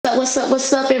What's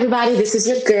up, everybody? This is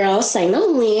your girl, Sayna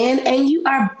Lynn, and you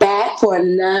are back for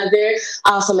another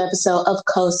awesome episode of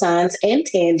Cosigns and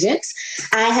Tangents.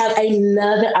 I have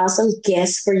another awesome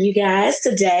guest for you guys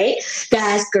today.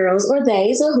 Guys, girls, or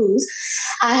theys, or who's.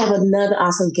 I have another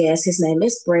awesome guest. His name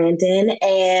is Brandon,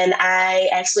 and I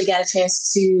actually got a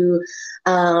chance to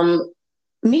um,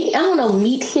 meet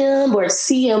him or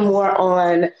see him more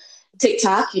on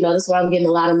TikTok. That's where I'm getting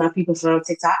a lot of my people from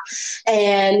TikTok.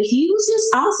 And he was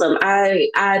just awesome.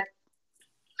 I'm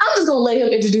just gonna let him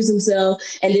introduce himself,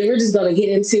 and then we're just gonna get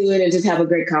into it and just have a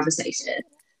great conversation.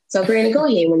 So, Brandon, go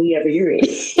ahead whenever you're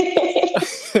ready.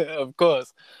 Of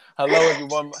course. Hello,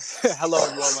 everyone. Hello,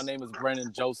 everyone. My name is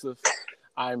Brandon Joseph.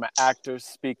 I'm an actor,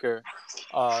 speaker.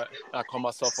 I call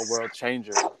myself a world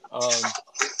changer.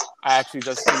 I actually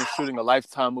just finished shooting a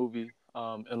Lifetime movie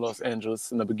in Los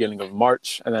Angeles in the beginning of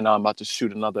March, and then I'm about to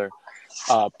shoot another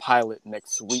pilot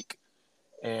next week.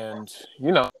 And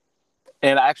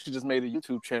and I actually just made a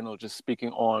YouTube channel just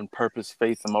speaking on purpose,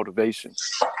 faith, and motivation.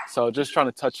 So just trying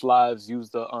to touch lives,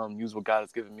 use what God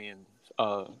has given me, and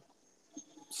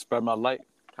spread my light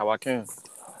how I can.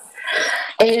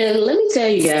 And let me tell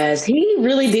you guys, he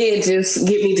really did just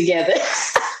get me together.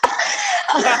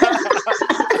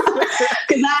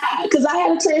 Because I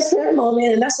had a transparent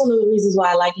moment, and that's one of the reasons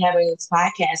why I like having this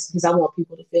podcast, because I want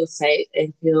people to feel safe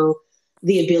and feel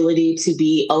the ability to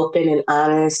be open and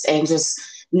honest and just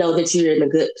know that you're in a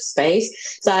good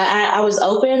space. So I was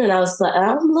open, and I was a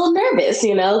little nervous,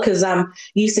 because I'm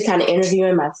used to kind of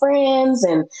interviewing my friends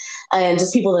and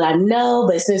just people that I know.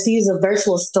 But since he's a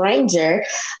virtual stranger,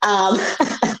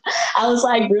 I was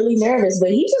like really nervous, but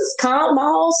he just calmed my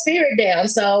whole spirit down.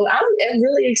 So I'm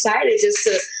really excited just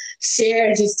to share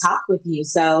and just talk with you.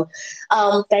 So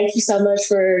thank you so much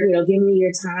for giving me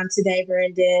your time today,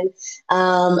 Brandon.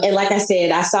 And like I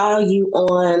said, I saw you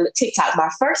on TikTok. My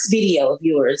first video of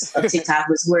yours of TikTok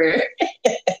was where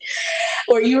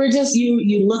you were just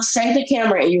you looked straight at the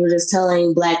camera and you were just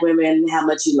telling Black women how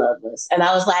much you love us. And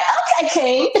I was like, okay,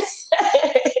 King.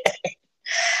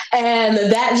 And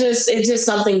it's just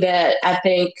something that I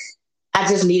think I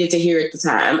just needed to hear at the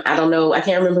time. I don't know. I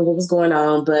can't remember what was going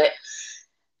on, but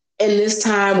in this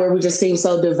time where we just seem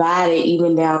so divided,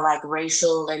 even down like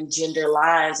racial and gender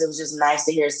lines, it was just nice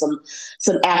to hear some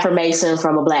affirmation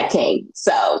from a Black king.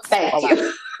 So thank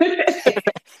you.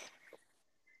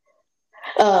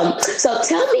 So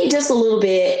tell me just a little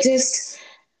bit, just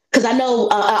because I know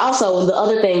also the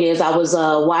other thing is I was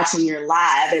watching your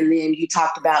live, and then you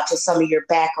talked about just some of your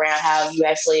background, how you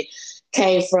actually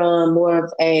came from more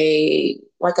of an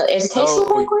educational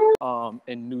background.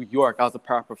 In New York, I was a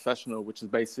paraprofessional, which is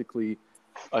basically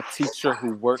a teacher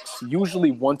who works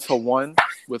usually one-to-one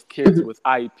with kids with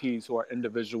IEPs who are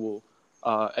individual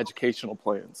educational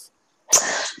plans.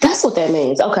 That's what that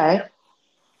means. Okay.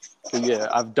 So yeah,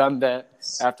 I've done that.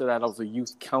 After that, I was a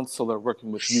youth counselor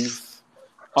working with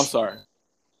working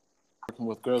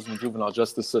with girls in the juvenile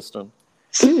justice system.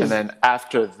 And then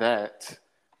after that,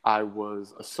 I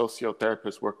was a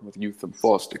sociotherapist working with youth in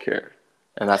foster care.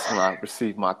 And that's when I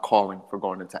received my calling for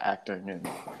going into acting, and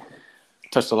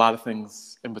touched a lot of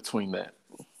things in between that.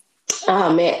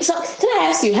 Oh, man. So can I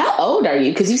ask you, how old are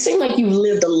you? Because you seem like you've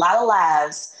lived a lot of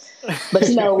lives. But,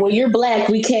 when you're Black,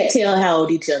 we can't tell how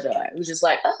old each other are. It was just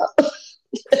like, oh.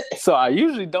 So I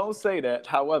usually don't say that.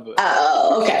 However,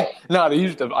 okay. No, I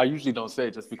usually don't say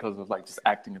it just because of just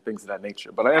acting and things of that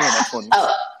nature. But I am in my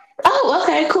 20s.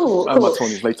 Okay, cool. I'm in my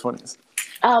 20s, late 20s.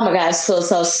 Oh my gosh. So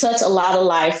such a lot of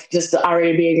life just to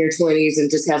already be in your 20s and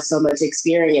just have so much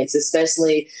experience,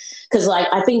 especially because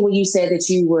I think when you said that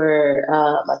you were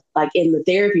in the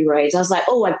therapy range, I was like,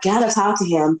 oh, I gotta talk to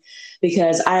him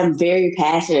because I'm very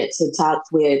passionate to talk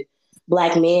with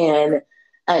Black men,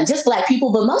 just Black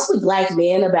people, but mostly Black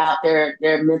men about their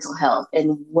mental health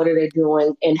and what are they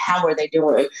doing and how are they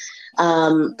doing.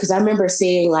 Because I remember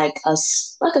seeing like a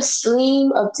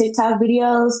stream of TikTok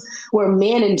videos where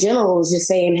men in general was just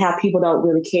saying how people don't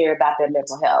really care about their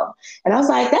mental health. And I was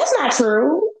like, that's not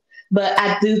true. But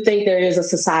I do think there is a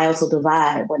societal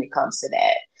divide when it comes to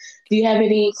that. Do you have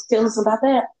any feelings about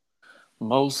that?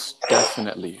 Most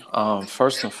definitely.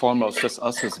 First and foremost, just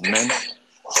us as men,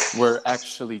 we're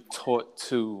actually taught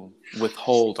to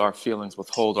withhold our feelings,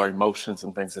 withhold our emotions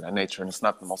and things of that nature. And it's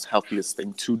not the most healthiest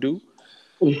thing to do.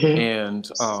 Mm-hmm. And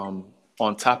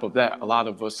on top of that, a lot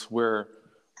of us, we're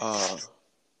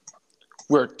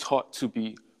taught to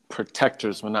be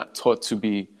protectors. We're not taught to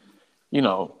be,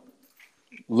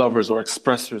 lovers or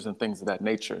expressors and things of that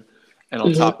nature. And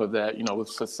on top of that, with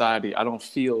society, I don't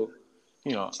feel,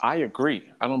 I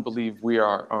agree. I don't believe we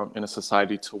are in a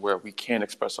society to where we can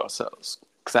express ourselves.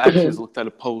 Because I actually just looked at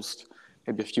a post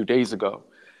maybe a few days ago,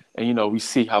 And, you know, we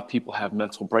see how people have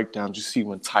mental breakdowns. You see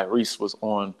when Tyrese was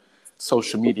on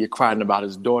social media crying about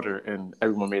his daughter and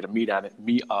everyone made a meme out of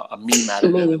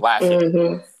him and laughing.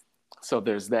 Mm-hmm. So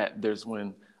there's that. There's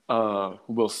when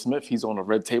Will Smith, he's on a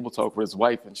Red Table Talk with his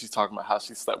wife and she's talking about how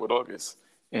she slept with August.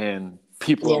 And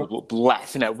people are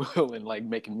laughing at Will and like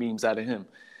making memes out of him.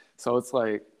 So it's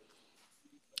like,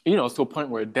 you know, it's to a point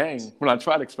where, dang, when I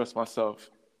try to express myself,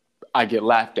 I get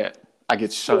laughed at. I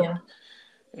get shunned. Yeah.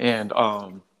 And,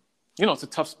 you know, it's a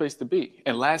tough space to be.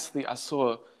 And lastly, I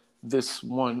saw this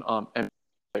one NBA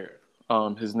player.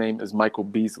 His name is Michael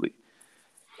Beasley.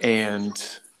 And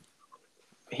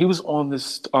he was on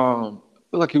this,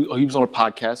 like he was on a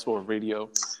podcast or a radio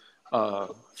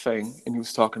thing. And he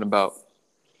was talking about,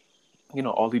 you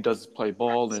know, all he does is play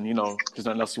ball and, you know, there's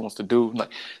nothing else he wants to do. Like,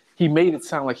 he made it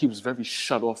sound like he was very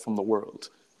shut off from the world.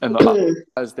 And the other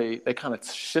guys, they kind of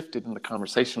shifted in the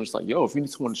conversation. It was like, yo, if you need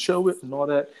someone to show it and all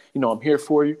that, you know, I'm here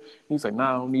for you. And he's like, nah,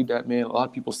 I don't need that, man. A lot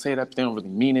of people say that, but they don't really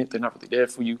mean it. They're not really there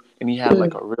for you. And he had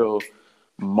like a real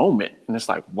moment. And it's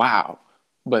like, wow.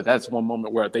 But that's one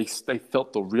moment where they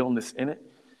felt the realness in it.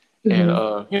 And,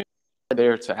 you know,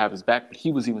 there to have his back, but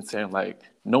he was even saying like,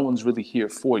 no one's really here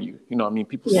for you. You know, I mean,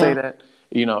 people say that,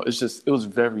 you know, it's just, it was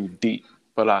very deep,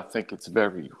 but I think it's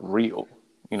very real,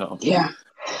 you know? Yeah.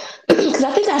 Because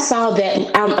I think I saw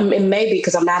that, and maybe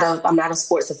because I'm not a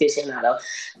sports aficionado,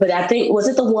 but I think, was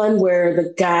it the one where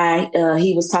the guy,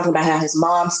 he was talking about how his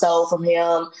mom stole from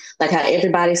him, like how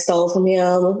everybody stole from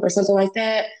him or something like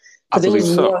that? I Because it believe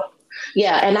was so. more,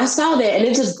 yeah. And I saw that and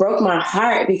it just broke my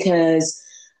heart because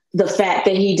the fact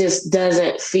that he just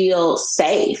doesn't feel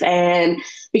safe. And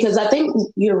because I think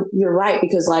you're right,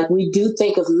 because like we do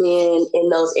think of men in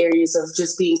those areas of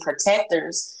just being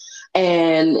protectors.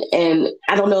 And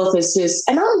I don't know if it's just,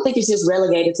 and I don't think it's just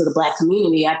relegated to the Black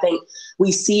community. I think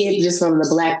we see it just from the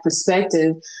Black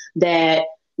perspective that,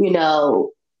 you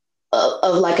know,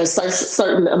 of like a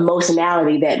certain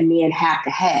emotionality that men have to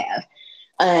have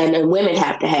and women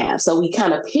have to have. So we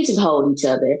kind of pigeonhole each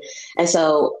other. And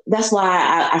so that's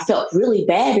why I felt really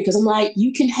bad, because I'm like,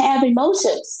 you can have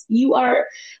emotions. You are,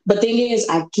 but thing is,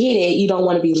 I get it. You don't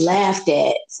want to be laughed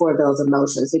at for those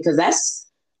emotions, because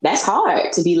that's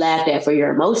hard to be laughed at for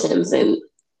your emotions and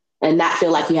not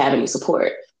feel like you have any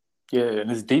support. Yeah,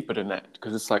 and it's deeper than that,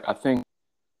 because it's like, I think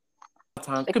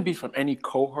sometimes it could be from any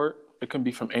cohort, it can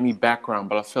be from any background,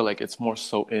 but I feel like it's more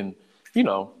so in, you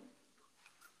know,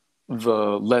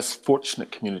 the less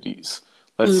fortunate communities.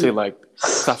 Let's say like,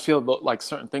 because I feel like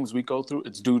certain things we go through,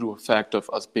 it's due to a fact of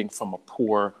us being from a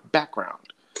poor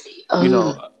background. You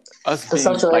know, us The being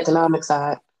like, socioeconomic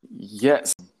side.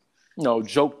 yes, you know,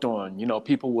 joked on, you know,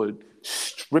 people would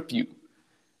strip you.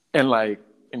 And like,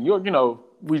 and you're, you know,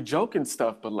 we joke and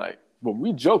stuff, but like, when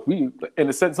we joke, we, in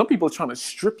a sense, some people are trying to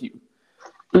strip you,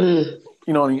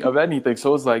 you know, of anything.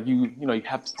 So it's like, you know, you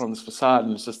have to put on this facade,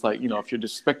 and it's just like, you know, if you're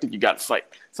disrespected, you got to fight.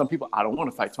 Some people, I don't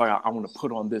want to fight, so I want to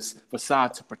put on this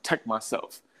facade to protect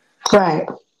myself. Right.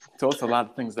 So it's a lot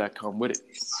of things that come with it.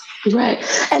 Right.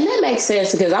 And that makes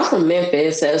sense, because I'm from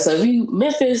Memphis. So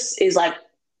Memphis is like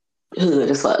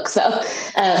hood as fuck. So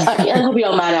I hope you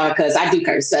don't mind our cuss. I do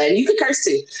curse, and you can curse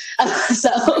too.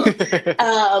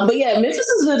 But yeah, Memphis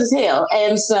is hood as hell.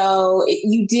 And so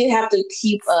you did have to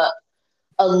keep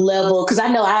a level, because I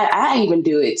know I even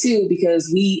do it too,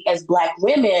 because we as Black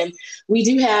women, we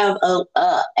do have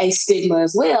a stigma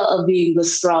as well of being the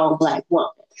strong Black woman.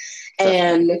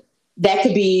 Definitely. And that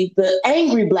could be the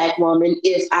angry Black woman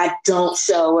if I don't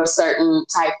show a certain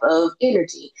type of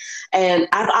energy. And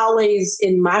I've always,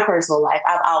 in my personal life,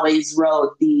 I've always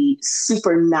rode the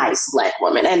super nice Black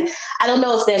woman. And I don't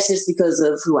know if that's just because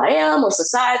of who I am or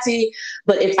society,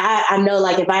 but if I know,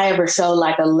 like, if I ever show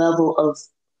like a level of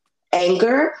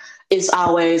anger, it's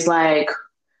always like,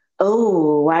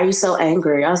 oh, why are you so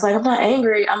angry? I was like, I'm not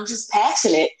angry. I'm just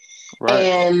passionate. Right.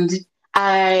 And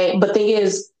but thing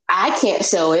is, I can't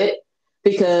show it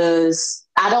because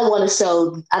I don't want to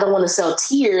show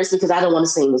tears, because I don't want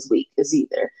to seem as weak as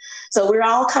either. So we're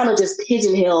all kind of just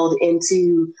pigeonholed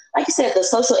into, like you said, the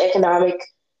social, economic,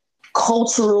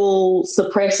 cultural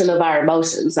suppression of our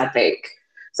emotions, I think.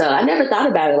 So I never thought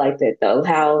about it like that, though.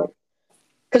 How,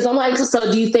 because I'm like,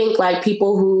 so do you think like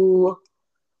people who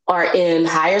are in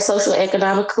higher social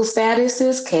economical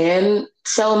statuses can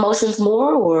show emotions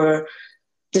more, or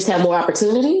just have more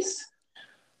opportunities?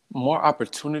 More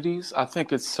opportunities. I think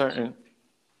there's certain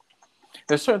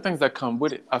things that come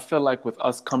with it. I feel like with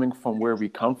us coming from where we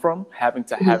come from, having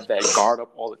to have that guard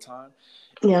up all the time,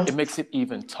 Yeah. it makes it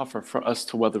even tougher for us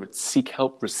to, whether it's seek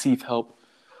help, receive help,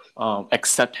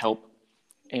 accept help,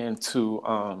 and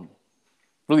to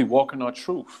really walk in our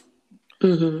truth.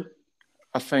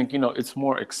 I think, it's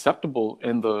more acceptable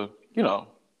in the,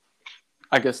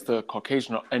 I guess the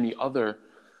Caucasian or any other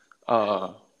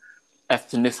uh,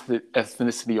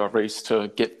 ethnicity or race to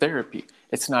get therapy.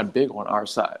 It's not big on our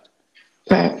side.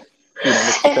 Right. We don't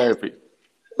look for therapy.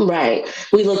 Right.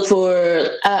 We look for,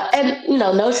 and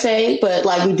no shade, but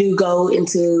like we do go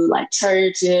into like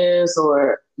churches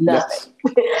or nothing.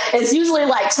 Yes. It's usually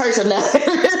like church or nothing.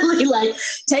 Really, like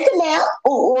take a nap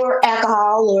or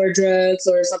alcohol or drugs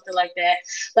or something like that.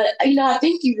 But I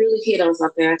think you really hit on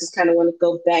something. I just kind of want to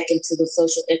go back into the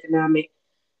social economic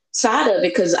side of it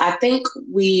because I think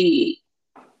we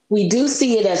do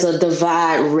see it as a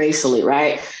divide racially,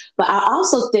 right? But I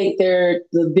also think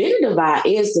the bigger divide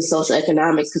is the social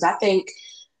economics because I think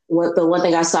what the one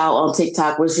thing I saw on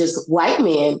TikTok was just white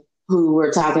men who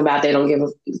were talking about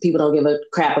people don't give a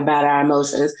crap about our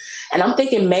emotions, and I'm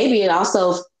thinking maybe it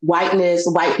also white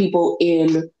people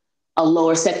in a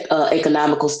lower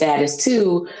economical status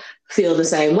too feel the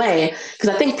same way because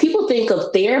I think people think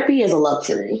of therapy as a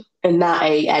luxury and not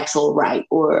a actual right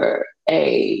or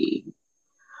a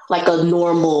like a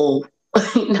normal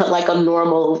like a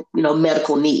normal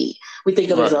medical need. We think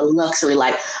of it as Right. a luxury,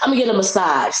 like I'm gonna get a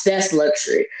massage, that's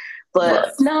luxury. But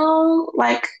Right. no,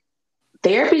 like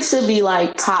therapy should be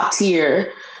like top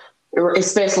tier,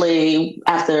 especially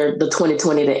after the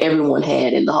 2020 that everyone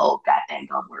had in the whole goddamn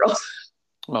world.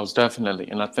 Most definitely.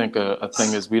 And I think a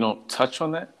thing is we don't touch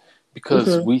on that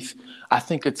because Hmm. I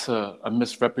think it's a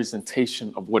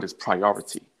misrepresentation of what is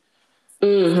priority.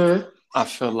 Hmm. I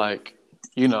feel like,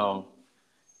 you know,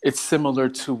 it's similar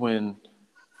to when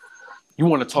you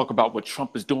want to talk about what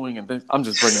Trump is doing, and then I'm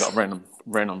just bringing up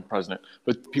random president,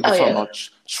 but people Oh talking yeah. about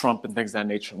Trump and things of that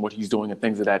nature and what he's doing and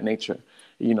things of that nature.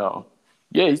 You know,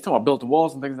 yeah, he's talking about building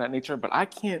walls and things of that nature, but I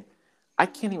can't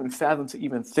even fathom to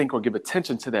even think or give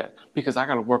attention to that because I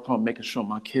got to work on making sure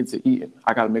my kids are eating.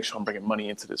 I got to make sure I'm bringing money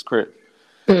into this crib.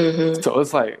 Hmm. So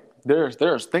it's like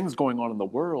there's things going on in the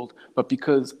world, but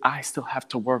because I still have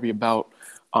to worry about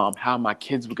how my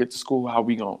kids will get to school, how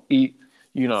we gonna eat,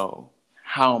 you know,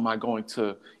 how am I going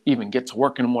to even get to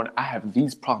work in the morning? I have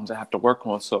these problems I have to work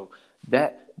on. So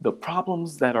that the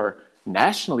problems that are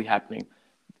nationally happening,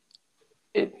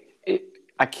 it it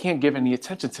I can't give any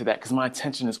attention to that because my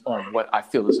attention is on what I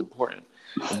feel is important.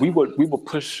 And we would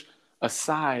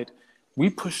aside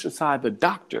push aside the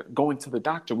doctor, going to the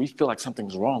doctor. We feel like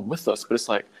something's wrong with us, but it's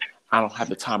like I don't have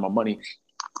the time or money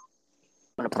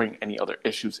to bring any other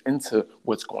issues into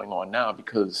what's going on now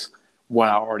because what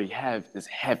I already have is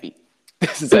heavy.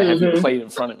 This is a heavy Hmm. plate in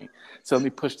front of me. So let me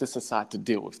push this aside to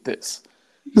deal with this.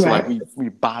 So like Right. we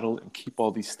bottle and keep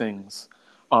all these things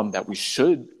that we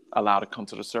should allow to come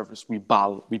to the surface. We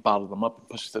bottle them up and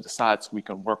push it to the side so we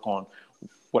can work on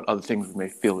what other things we may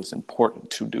feel is important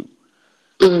to do.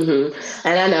 Hmm.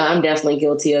 And I know I'm definitely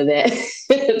guilty of that.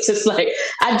 It's just like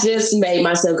I just made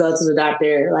myself go to the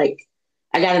doctor. Like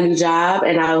I got a new job,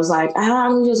 and I was like,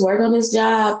 I'm gonna just work on this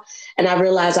job. And I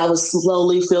realized I was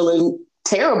slowly feeling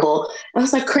terrible. I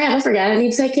was like, crap, I forgot I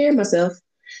need to take care of myself.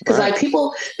 Because Right. like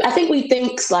people, I think we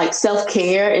think like self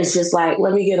care is just like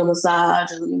let me get a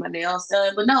massage and get my nails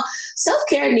done. But no, self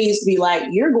care needs to be like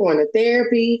you're going to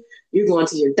therapy, you're going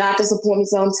to your doctor's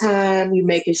appointments on time, you're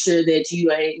making sure that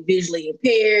you ain't visually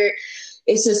impaired.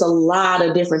 It's just a lot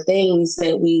of different things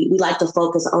that we like to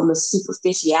focus on the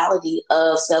superficiality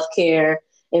of self care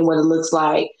and what it looks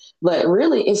like. But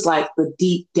really, it's like the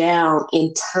deep down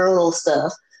internal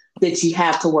stuff that you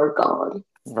have to work on.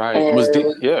 Right. Was deep.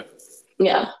 And Yeah.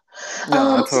 yeah.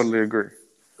 No, I Um, totally agree.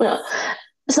 yeah.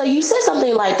 So you said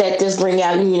something like that just bring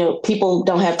out, people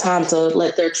don't have time to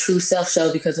let their true self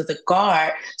show because of the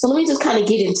guard. So let me just kind of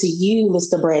get into you,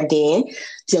 Mr. Brandon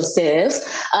Joseph.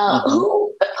 Hmm.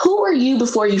 Who were you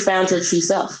before you found your true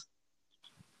self?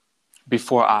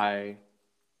 Before I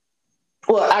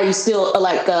Or are you still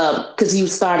like because you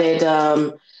started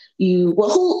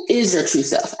who is your true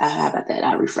self? How about that?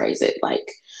 I rephrase it.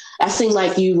 Like I seem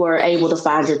like you were able to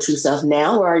find your true self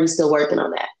now, or are you still working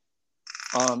on that?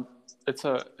 um, it's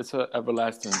a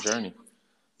everlasting journey.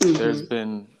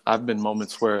 Hmm. I've been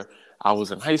moments where I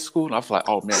was in high school and I feel like,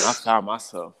 oh man, I found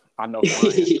myself. I know who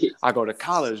I am. I go to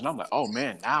college and I'm like, oh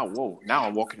man, now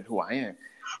I'm walking in who I am.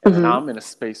 And then now Hmm. I'm in a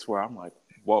space where I'm like,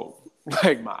 whoa,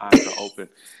 like my eyes are open,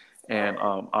 and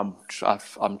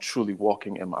I'm truly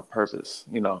walking in my purpose,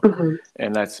 Hmm.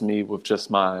 and that's me with just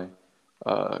my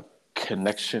uh,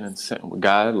 connection and sitting with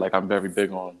God. Like I'm very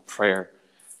big on prayer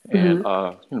and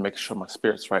Hmm. making sure my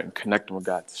spirit's right and connecting with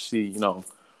God to see,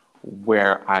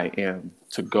 where I am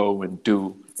to go and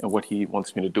do and what He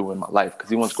wants me to do in my life because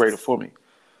He wants greater for me.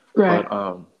 Right.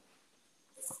 But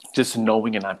just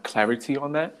knowing and have clarity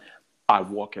on that, I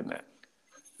walk in that.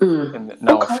 And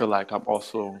now I Okay. feel like I'm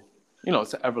also,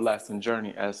 it's an everlasting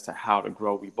journey as to how to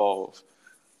grow, evolve,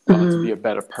 to be a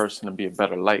better person and be a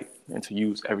better light and to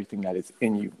use everything that is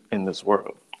in you in this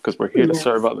world because we're here to Yeah.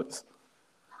 serve others.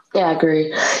 Yeah, I agree.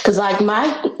 Because like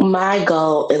my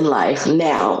goal in life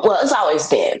now, well, it's always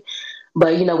been,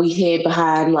 but we hid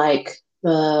behind like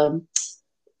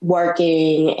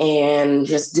working and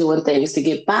just doing things to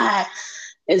get by.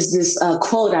 It's this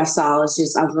quote I saw. It's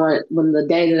just I want when the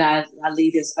day that I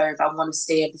leave this earth, I want to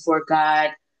stand before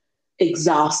God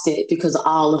exhausted because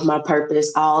all of my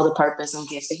purpose, all the purpose and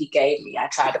gifts that He gave me, I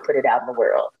tried to put it out in the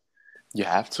world. You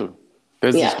have to.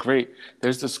 There's this Yeah. great,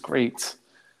 there's this great,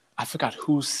 I forgot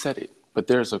who said it, but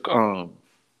they were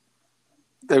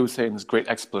saying this great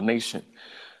explanation.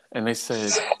 And they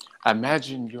said,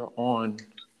 imagine you're on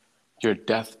your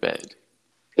deathbed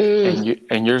Mm,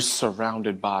 and you're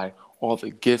surrounded by all the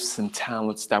gifts and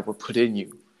talents that were put in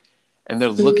you. And they're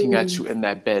looking at mm, you in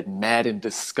that bed, mad and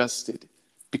disgusted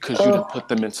because you didn't oh, put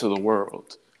them into the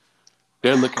world.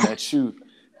 They're looking at you.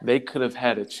 They could have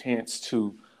had a chance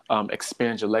to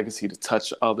expand your legacy, to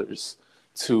touch others,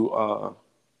 to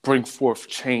bring forth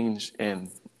change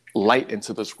and light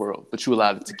into this world, but you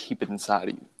allowed it to keep it inside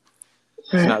of you.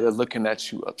 So right. now they're looking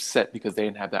at you upset because they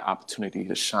didn't have that opportunity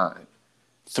to shine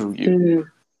through you.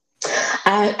 Mm.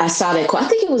 I saw that quote. I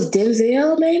think it was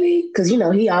Denzel, maybe, because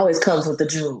he always comes with the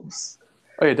jewels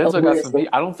Oh yeah, of Denzel got some wisdom. heat.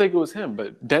 I don't think it was him,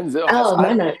 but Denzel has. Oh, I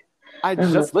my no. I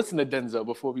Uh-huh. just listened to Denzel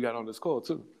before we got on this call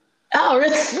too. Oh,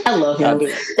 really? I love I him.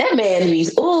 did. That man,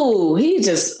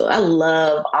 I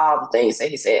love all the things that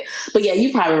he said. But yeah,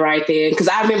 you probably right there because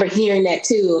I remember hearing that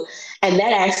too. And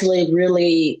that actually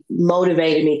really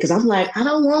motivated me because I'm like, I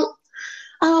don't want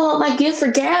my gift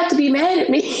for Gab to be mad at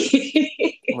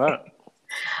me. Right.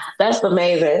 That's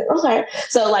amazing. Okay.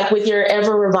 So, like with your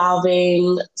ever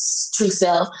revolving true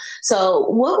self, so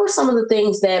what were some of the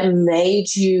things that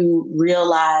made you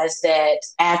realize that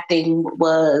acting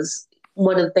was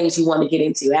one of the things you want to get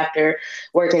into after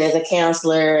working as a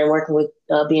counselor and working with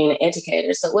being an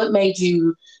educator? So, what made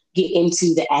you get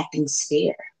into the acting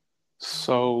sphere?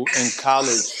 So in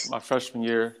college, my freshman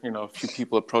year, a few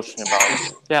people approached me about,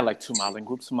 they had like two modeling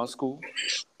groups in my school.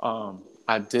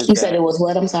 I did You said it that, was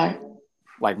what? I'm sorry.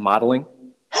 like modeling.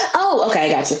 Oh, okay. I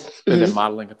got you. Did that Mm-hmm.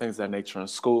 modeling and things of that nature in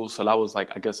school. So that was like,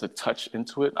 I guess, a touch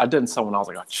into it. I didn't so when I was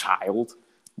like a child,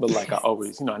 but like I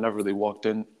always, I never really walked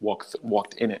in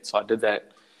it. So I did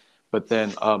that. But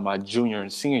then my junior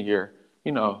and senior year,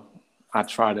 you know, I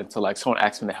tried it to like someone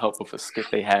asked me to help with a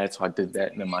skit they had, so I did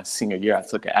that. And then my senior year, I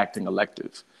took an acting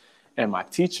elective, and my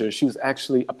teacher, she was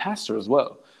actually a pastor as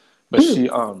well, but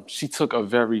Mm, she took a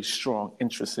very strong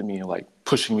interest in me and like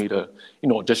pushing me to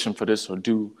audition for this or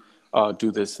do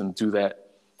this and do that.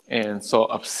 And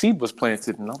so a seed was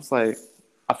planted, and I was like,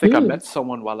 I think I mm, met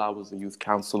someone while I was a youth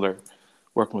counselor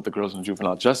working with the girls in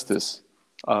juvenile justice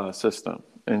system.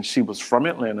 And she was from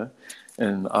Atlanta.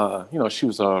 And, she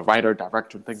was a writer,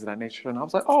 director, and things of that nature. And I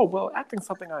was like, oh, well, acting's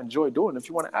something I enjoy doing. If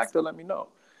you want to act, let me know.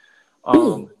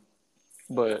 mm,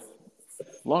 But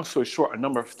long story short, a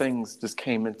number of things just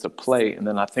came into play. And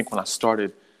then I think when I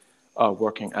started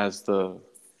working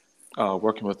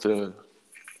working with the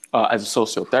as a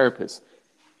sociotherapist,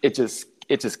 it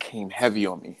just came heavy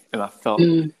on me, and I felt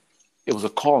mm, it was a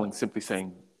calling, simply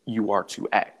saying you are to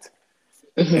act.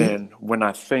 mm-hmm. And when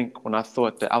I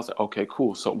thought that, I was like, okay,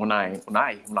 cool. So when I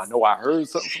know I heard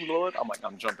something from the Lord, I'm like,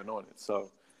 I'm jumping on it. So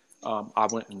I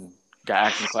went and got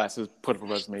acting classes, put a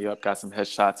resume up, got some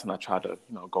headshots, and I tried to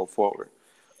go forward.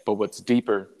 But what's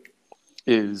deeper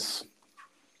is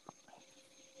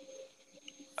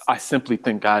I simply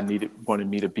think God wanted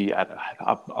me to be at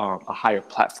a higher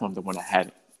platform than what I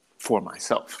had for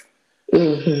myself.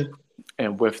 Mm-hmm.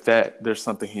 And with that, there's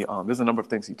a number of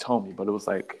things he told me, but it was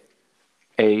like,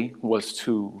 A was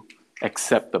to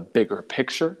accept the bigger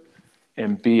picture,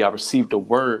 and B, I received a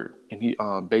word, and he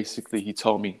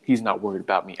told me he's not worried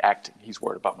about me acting, he's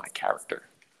worried about my character.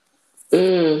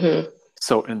 Mm-hmm.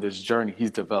 So in this journey,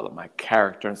 he's developed my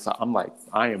character, and so I'm like,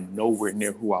 I am nowhere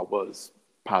near who I was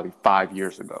probably 5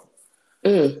 years ago.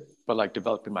 Mm, But like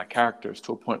developing my characters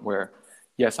to a point where,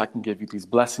 yes, I can give you these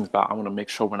blessings, but I want to make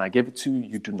sure when I give it to you,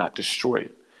 you do not destroy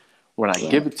it. When I yeah.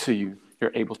 give it to you,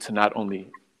 you're able to not only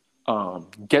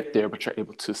get there, but you're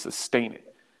able to sustain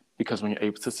it. Because when you're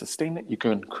able to sustain it, you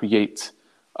can create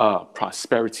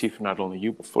prosperity for not only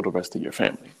you, but for the rest of your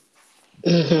family.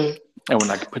 Mm-hmm. And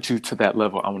when I put you to that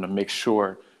level, I want to make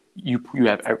sure you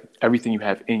have everything you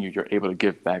have in you, you're able to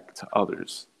give back to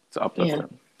others to uplift Yeah.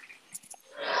 them.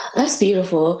 That's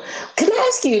beautiful. Can I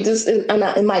ask you this? And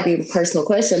it might be a personal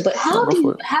question, but No, go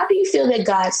for it. how do you feel that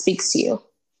God speaks to you?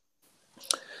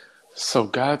 So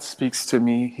God speaks to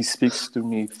me. He speaks to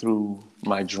me through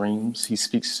my dreams. He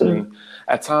speaks to me. Mm,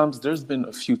 At times, there's been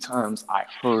a few times I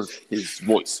heard his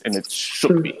voice and it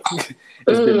shook mm, me.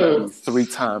 It's been maybe mm. 3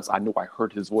 times I knew I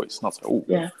heard his voice. And I was like, oh,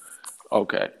 Yeah.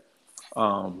 okay.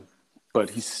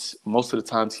 But most of the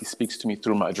times he speaks to me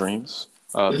through my dreams,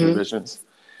 through Hmm. visions.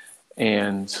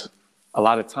 And a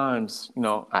lot of times,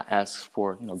 I ask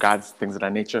for, God's things of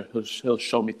that nature. He'll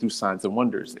show me through signs and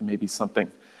wonders. It may be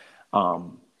something.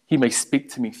 He may speak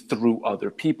to me through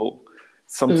other people. Mm,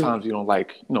 Sometimes you don't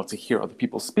like, to hear other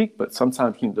people speak, but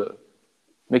sometimes you need to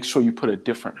make sure you put a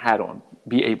different hat on,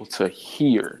 be able to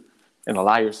hear and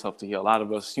allow yourself to hear. A lot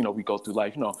of us, we go through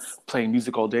life, playing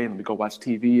music all day and we go watch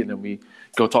TV and then we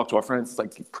go talk to our friends. It's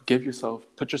like, put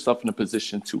yourself in a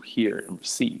position to hear and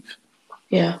receive.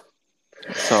 yeah.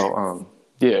 So,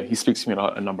 yeah, he speaks to me in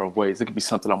a number of ways. It could be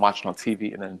something I'm watching on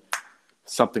TV and then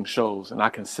something shows and I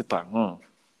can sit there,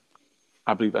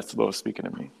 I believe that's the Lord speaking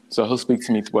to me. So he'll speak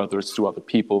to me whether it's through other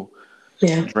people,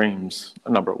 Yeah. dreams,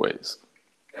 a number of ways.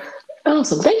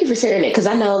 Awesome. Thank you for sharing it. Because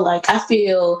I know, like, I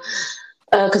feel,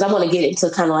 because I want to get into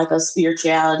kind of like a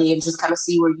spirituality and just kind of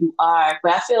see where you are.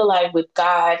 But I feel like with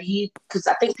God, because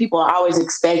I think people are always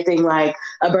expecting like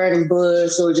a burning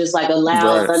bush or just like a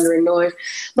loud Right. thundering noise.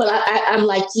 But I'm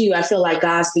like you. I feel like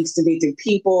God speaks to me through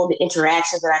people, the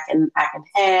interactions that I can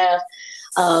have,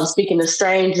 speaking to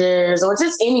strangers or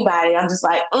just anybody. I'm just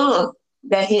like,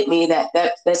 that hit me. That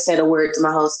said a word to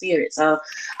my whole spirit. So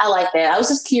I like that. I was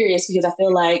just curious because I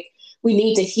feel like we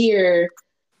need to hear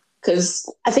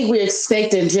because I think we're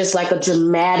expecting just like a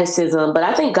dramaticism, but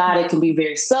I think God it can be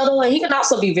very subtle and he can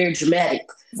also be very dramatic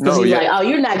because No, he's yeah. like, "Oh,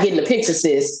 you're not getting the picture,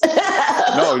 sis."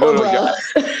 No, Or no, no. bro.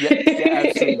 Yeah,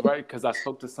 absolutely right. Because I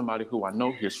spoke to somebody who I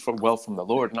know hears from the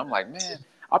Lord, and I'm like, man,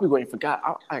 I'll be waiting for God.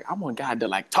 I want God to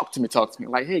like talk to me.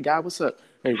 Like, hey, God, what's up?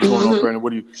 Hey, what's going on, Hmm. Brandon?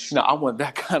 What do you? I want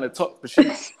that kind of talk. But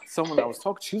someone I was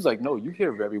talking to, she was like, no, you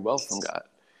hear very well from God.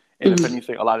 And if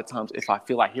anything, a lot of times, if I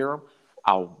feel I hear him,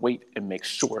 I'll wait and make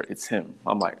sure it's him.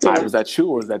 I'm like, all right, Yeah. was that you,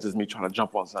 or is that just me trying to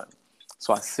jump on something?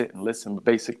 So I sit and listen. But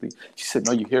basically, she said,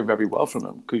 no, you hear very well from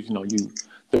him because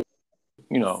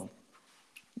you know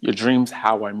your dreams,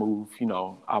 how I move,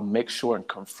 I'll make sure and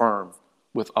confirm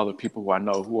with other people who I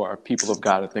know who are people of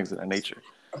God and things of that nature.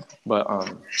 But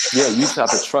yeah, you just have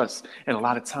to trust. And a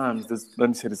lot of times, let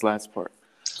me say this last part.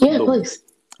 Yeah, The please.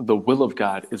 the will of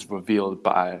God is revealed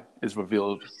by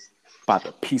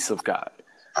the peace of God.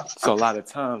 So a lot of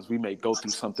times we may go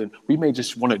through something, we may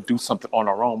just want to do something on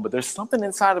our own, but there's something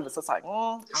inside of us that's like, I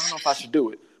don't know if I should do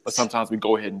it. But sometimes we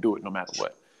go ahead and do it no matter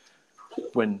what.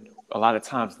 When a lot of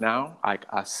times now I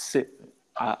sit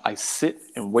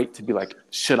and wait to be like,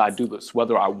 should I do this?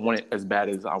 Whether I want it as bad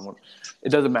as I want. It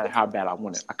doesn't matter how bad I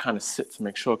want it. I kind of sit to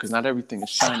make sure because not everything is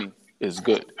shiny is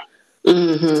good.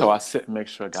 Hmm. So I sit and make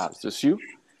sure, God, is this you?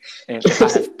 And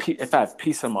if I have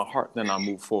peace in my heart, then I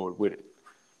move forward with it.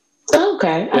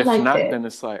 Okay, I If like not, that. then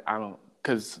it's like I don't.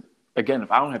 Because again,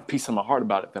 if I don't have peace in my heart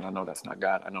about it, then I know that's not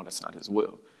God. I know that's not His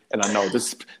will, and I know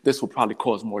this will probably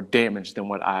cause more damage than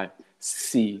what I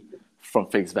see from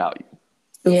face value.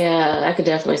 Yeah, I could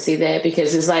definitely see that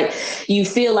because it's like you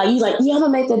feel like you like, yeah, I'm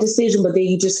gonna make that decision, but then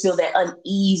you just feel that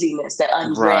uneasiness, that Right,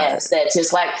 unrest, that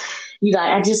just like you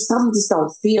like, something just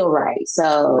don't feel right.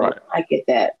 So right. I get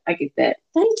that. I get that.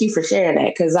 Thank you for sharing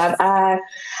that because I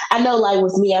know like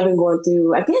with me, I've been going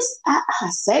through. I guess I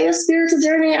say a spiritual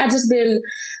journey. I just been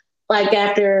like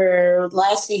after the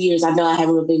last few years, I know I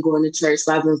haven't really been going to church,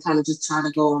 but I've been kind of just trying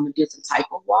to go on a different type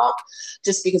of walk,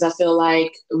 just because I feel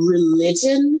like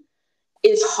religion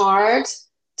is hard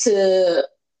to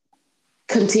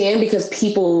contend because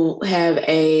people have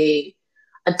a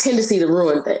tendency to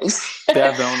ruin things. They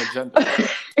have their own agenda.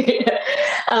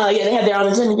 Yeah, they have their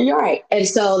own agenda. You're right, and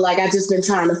so like I've just been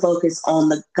trying to focus on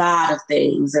the God of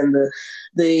things and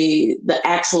the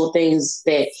actual things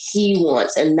that He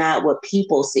wants and not what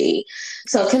people see.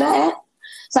 So can I ask?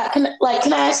 So can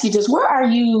I ask you just where are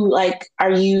you like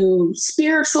are you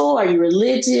spiritual? Are you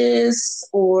religious?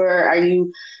 Or are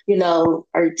you,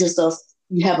 are you just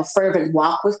you have a fervent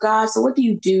walk with God? So what do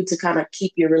you do to kind of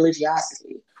keep your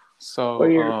religiosity or So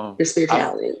your I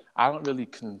spirituality? I don't really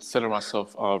consider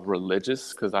myself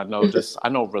religious because I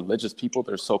know religious people,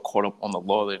 they're so caught up on the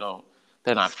law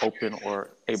they're not open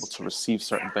or able to receive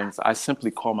certain things. I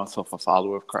simply call myself a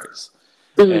follower of Christ,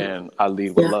 Mm, and I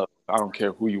lead with yeah, love. I don't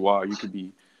care who you are. You could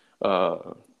be uh,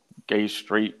 gay,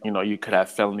 straight. You could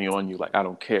have felony on you. Like I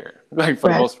don't care. Like for the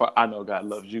right. most part, I know God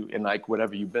loves you, and like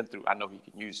whatever you've been through, I know He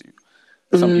can use you.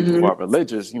 Some people who Hmm. are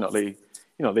religious,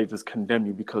 they just condemn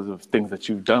you because of things that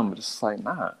you've done. But it's like,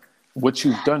 nah, what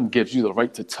you've done gives you the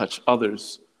right to touch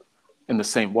others in the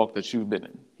same walk that you've been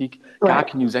in. God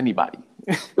can use anybody.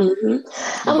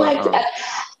 Mm-hmm. I'm But like,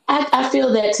 I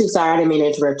feel that too. Sorry, I didn't mean to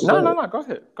interrupt you. Go no, no, ahead. no. Go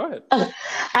ahead. Go ahead.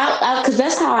 Because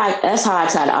that's how I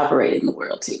try to operate in the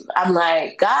world too. I'm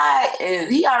like, God,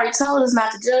 He already told us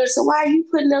not to judge, so why are you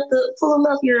pulling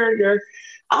up your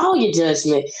all your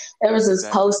judgment? There was this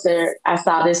Exactly. poster I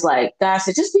saw. This like God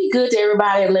said, just be good to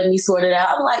everybody and let me sort it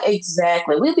out. I'm like,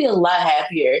 exactly. We'd be a lot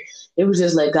happier if we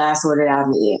just let God sort it out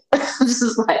in the end.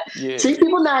 Just like treat Yeah.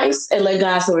 people nice and let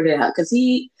God sort it out, because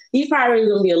he's probably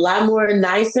going to be a lot more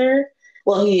nicer.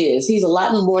 Well, he is. He's a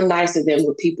lot more nicer than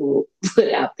what people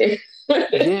put out there.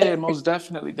 Yeah, most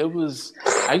definitely.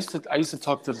 I used to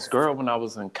talk to this girl when I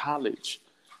was in college,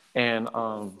 and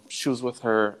she was with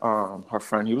her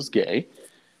friend. He was gay,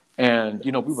 and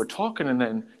we were talking, and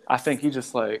then I think he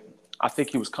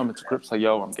was coming to grips like,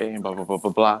 yo, I'm gay, and blah blah blah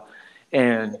blah blah,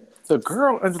 and the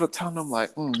girl ended up telling him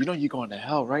like, you're going to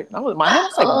hell, right? And my head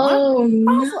was like, what?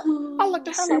 Oh I looked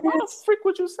no, at her like, why the sis. freak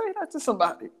would you say that to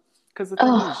somebody? Because the thing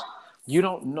Oh, is, you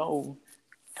don't know.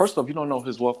 First off, you don't know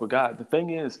his walk with God. The thing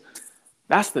is,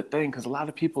 that's the thing, because a lot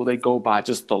of people, they go by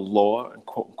just the law and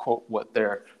quote unquote what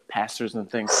their pastors and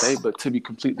things say. But to be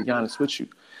completely honest with you,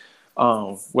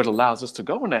 what allows us to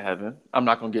go into heaven, I'm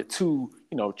not going to get too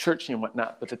churchy and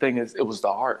whatnot, but the thing is, it was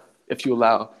the heart. If you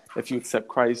accept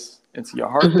Christ into your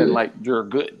heart, then mhm. like you're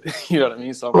good. You know what I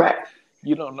mean? So I'm like, Right.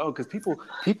 you don't know, because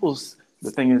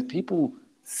the thing is, people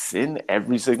sin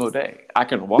every single day. I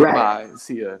can walk Right. by and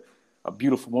see a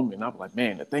beautiful woman. I'm like,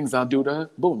 man, the things I do to her,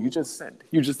 boom, you just sinned.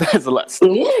 You just that's a lust.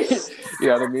 You Yes.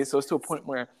 know what I mean? So it's to a point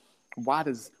where why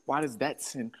does that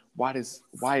sin? Why is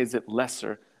it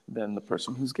lesser than the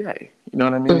person who's gay? You know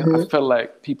what I mean? I Hmm. feel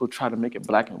like people try to make it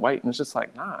black and white, and it's just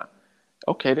like, nah.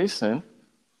 Okay, they sin,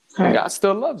 and Right. God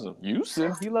still loves them. You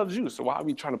sin, He loves you. So why are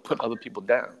we trying to put other people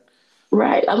down?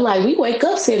 Right. I'm like, we wake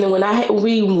up sinning when like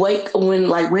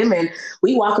women,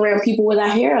 we walk around people with our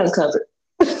hair uncovered.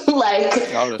 Like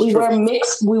Oh, that's true.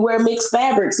 we wear mixed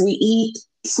fabrics. We eat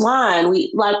swine.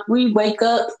 We wake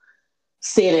up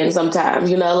sinning sometimes,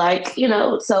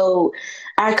 so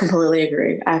I completely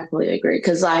agree. I completely agree.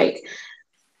 Cause like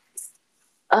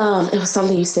it was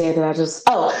something you said that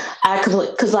I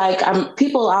completely, because like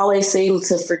people always seem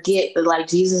to forget that like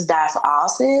Jesus died for all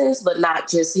sins, but not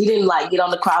just he didn't like get on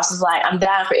the cross. It's like I'm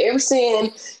dying for every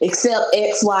sin except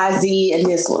X, Y, Z, and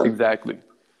this one. Exactly.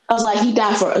 I was like, he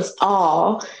died for us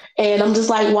all, and I'm just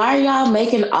like, why are y'all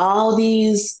making all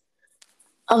these?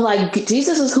 I'm like,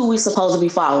 Jesus is who we supposed to be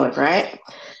following, right?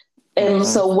 And Hmm.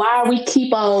 so why we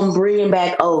keep on bringing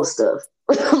back old stuff?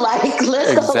 Like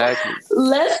Exactly.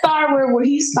 let's start where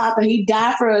he stopped, and he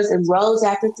died for us and rose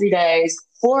after 3 days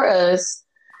for us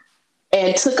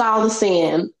and took all the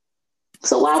sin.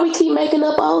 So why we keep making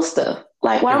up old stuff?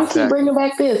 Like why we keep Exactly. bringing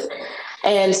back this?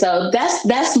 And so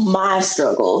that's my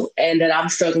struggle and that I'm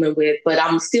struggling with. But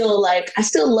I'm still like, I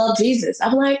still love Jesus.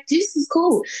 I'm like, Jesus is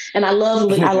cool. And I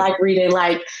like reading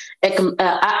like,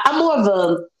 I'm more of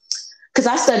a, because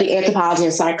I study anthropology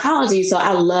and psychology. So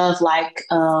I love like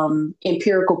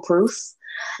empirical proof.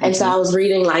 And so I Hmm. was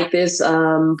reading like this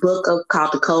called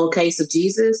The Cold Case of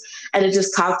Jesus. And it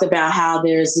just talked about how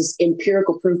there's this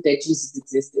empirical proof that Jesus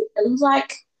existed. And it was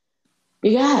like,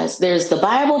 you guys, there's the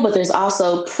Bible, but there's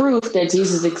also proof that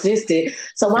Jesus existed.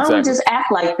 So why don't we Exactly. just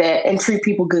act like that and treat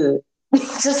people good?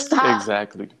 Just stop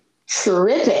Exactly.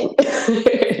 tripping.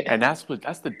 And that's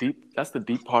the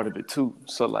deep part of it too.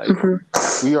 So like Hmm.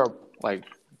 we are like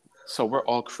so we're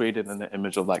all created in the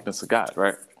image of likeness of God,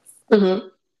 right? Hmm.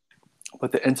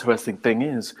 But the interesting thing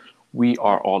is we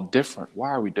are all different.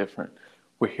 Why are we different?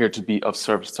 We're here to be of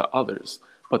service to others.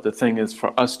 But the thing is,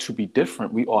 for us to be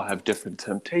different, we all have different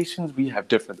temptations. We have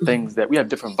different things that we have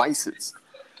different vices.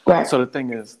 Right. So the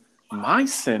thing is, my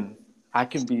sin, I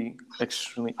can be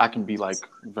like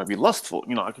very lustful.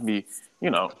 I can be, you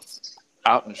know,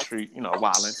 out in the street,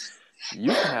 wilding.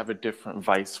 You can have a different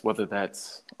vice, whether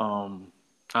that's, I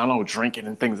don't know, drinking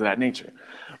and things of that nature.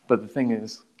 But the thing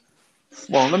is,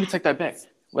 well, let me take that back.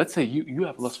 Let's say you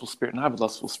have a lustful spirit and I have a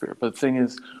lustful spirit. But the thing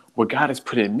is, what God has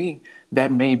put in me,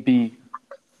 that may be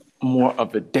more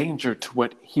of a danger to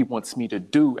what He wants me to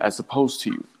do as opposed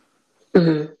to you.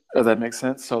 Hmm. Does that make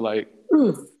sense? So like,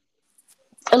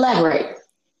 Elaborate.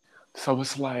 so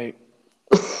it's like,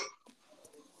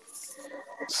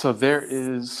 so there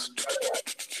is,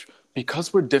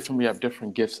 because we're different, we have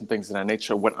different gifts and things of that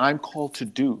nature. What I'm called to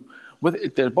do,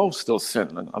 they're both still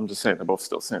sin. And I'm just saying they're both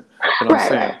still sin. But I'm Right,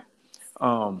 saying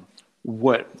right.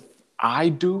 what I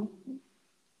do,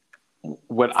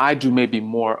 what I do may be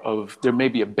more of, there may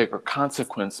be a bigger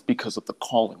consequence because of the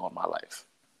calling on my life.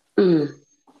 Mm.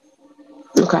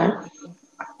 Okay.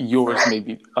 Yours may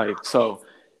be like, so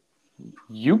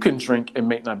you can drink, it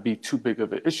may not be too big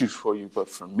of an issue for you. But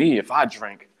for me, if I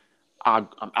drink, I'm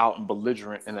out and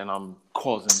belligerent, and then I'm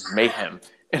causing mayhem.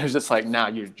 And it's just like, now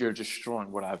you're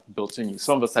destroying what I've built in you.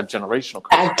 Some of us have generational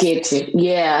I curses. get you.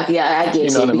 Yeah, I You get know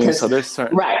you what I mean? So because there's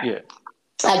certain, right, yeah.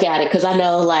 I got it because I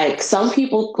know like some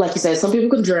people, like you said, some people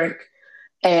can drink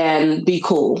and be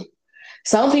cool.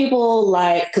 Some people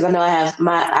like because I know I have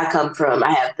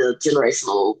the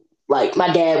generational like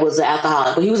my dad was an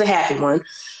alcoholic, but he was a happy one.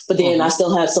 But then I Hmm.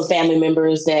 still have some family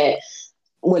members that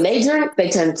when they drink, they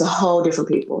turn into whole different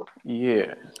people.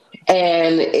 Yeah.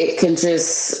 And it can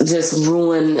just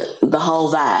ruin the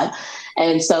whole vibe.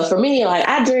 And so for me, like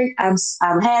I drink, I'm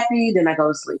happy, then I go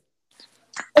to sleep,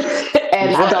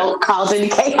 and I Right. don't cause any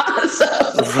chaos.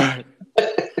 Right.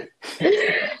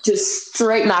 Just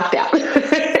straight knocked out.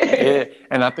 Yeah.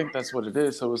 And I think that's what it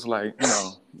is. So it's like,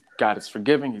 God is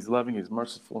forgiving, He's loving, He's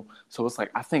merciful. So it's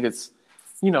like, I think it's,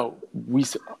 a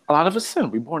lot of us sin.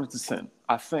 We're born into sin.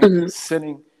 I think Mhm.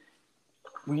 sinning,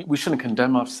 we shouldn't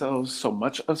condemn ourselves so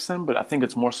much of sin, but I think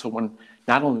it's more so when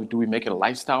not only do we make it a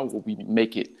lifestyle, but we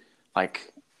make it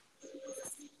like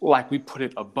we put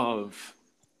it above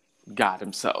God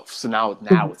Himself. So now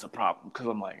it's a problem because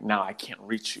I'm like, now I can't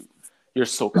reach you. You're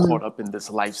so Mhm. caught up in this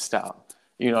lifestyle.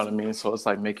 You know what I mean? So it's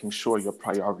like making sure your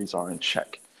priorities are in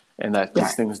check and that these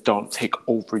Right. things don't take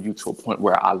over you to a point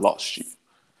where I lost you.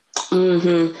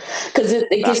 Because it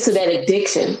That's gets to the that feeling.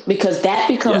 addiction because that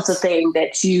becomes the Yes. thing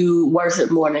that you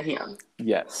worship more than him.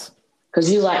 Yes.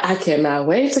 Because you like, I cannot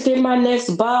wait to get my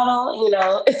next bottle,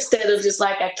 instead of just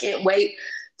like, I can't wait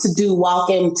to walk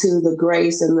into the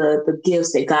grace and the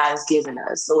gifts that God has given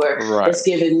us or that's Right.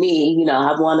 given me.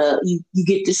 I want to, you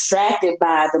get distracted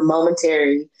by the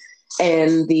momentary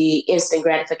and the instant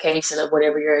gratification of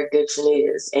whatever your addiction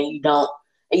is. And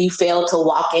you fail to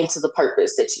walk into the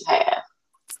purpose that you have.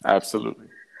 Absolutely.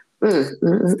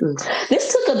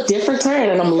 This took a different turn,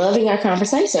 and I'm loving our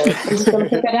conversation. I'm just going to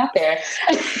put that out there.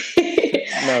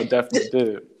 No, definitely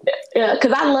did. Yeah,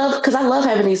 because I love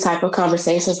having these type of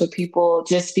conversations with people,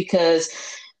 just because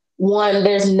one,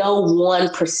 there's no one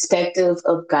perspective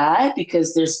of God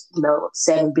because there's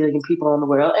 7 billion people in the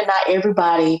world, and not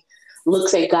everybody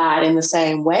looks at God in the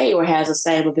same way or has the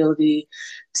same ability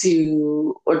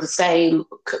to or the same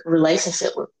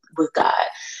relationship with God.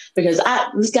 Because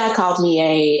this guy called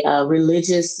me a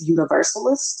religious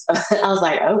universalist. I was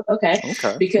like, oh, okay,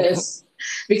 Okay. because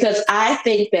I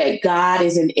think that God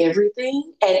is in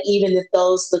everything, and even if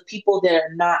the people that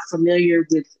are not familiar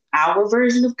with our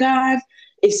version of God,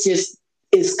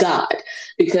 it's God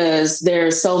because there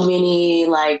are so many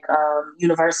like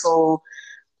universal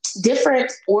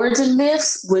different origin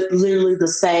myths with literally the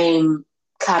same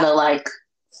kind of like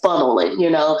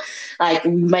funneling, like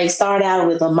we may start out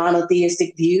with a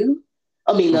monotheistic view.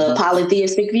 I mean, a Hmm.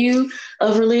 polytheistic view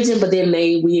of religion, but then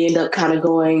we end up kind of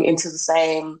going into the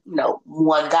same,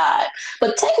 one God.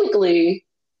 But technically,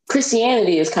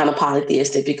 Christianity is kind of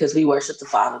polytheistic because we worship the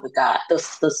Father, the God, the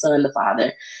Son, the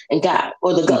Father, and God,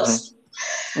 or the Hmm. Ghost.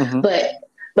 Hmm. But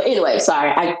anyway,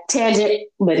 sorry, I tangent.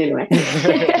 But anyway,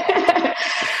 so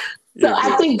You're I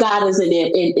good. think God is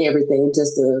in everything.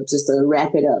 Just to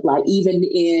wrap it up, like even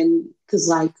in because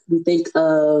like we think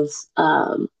of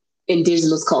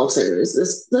indigenous cultures,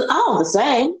 it's all the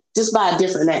same, just by a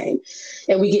different name,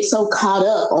 and we get so caught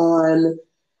up on.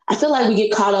 I feel like we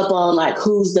get caught up on like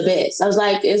who's the best. I was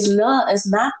like, it's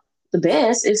not the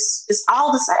best. It's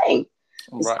all the same.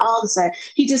 It's Right. all the same.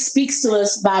 He just speaks to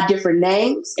us by different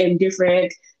names and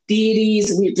different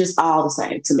deities. We're just all the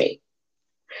same to me.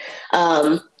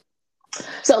 Um,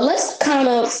 so let's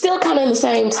still kind of in the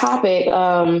same topic. It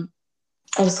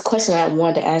was a question I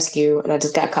wanted to ask you, and I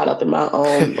just got caught up in my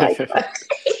own like.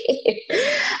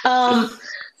 um,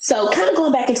 so kind of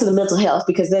going back into the mental health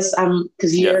because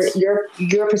because Yes.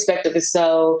 your perspective is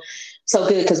so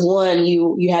good because one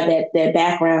you have that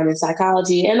background in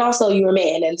psychology and also you're a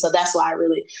man and so that's why I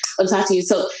really want to talk to you.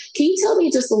 So can you tell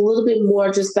me just a little bit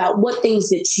more just about what things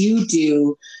that you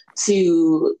do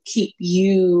to keep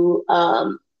you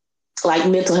like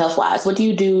mental health wise? What do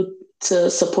you do to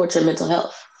support your mental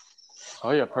health? Oh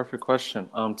yeah, perfect question.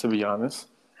 To be honest,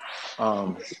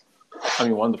 um, I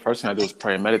mean, one of the first things I do is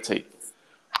pray and meditate.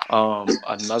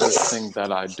 Another thing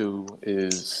that I do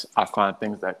is I find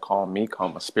things that calm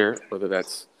my spirit, whether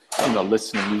that's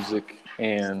listening to music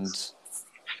and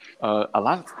a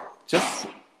lot of just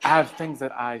I have things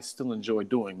that I still enjoy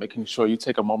doing, making sure you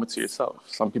take a moment to yourself.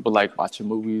 Some people like watching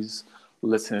movies,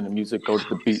 listening to music, go to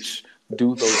the beach,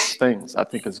 do those things. I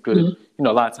think it's good. Mhm.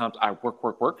 A lot of times I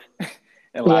work, and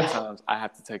a lot of Yeah. times I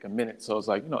have to take a minute. So it's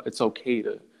like, it's okay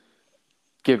to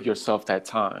give yourself that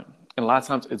time. And a lot of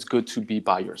times it's good to be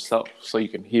by yourself so you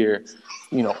can hear,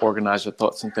 organize your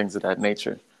thoughts and things of that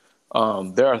nature.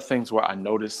 There are things where I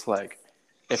notice, like,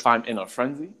 if I'm in a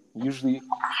frenzy, usually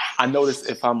I notice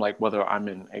if I'm like, whether I'm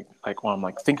in when I'm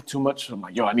like thinking too much, I'm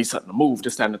like, yo, I need something to move,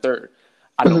 this, that, and the third.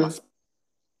 I know my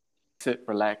sit,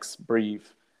 relax, breathe.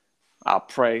 I'll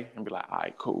pray and be like, all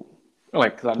right, cool.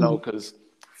 Like, cause I know, cause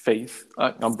faith,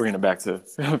 I'm bringing it back to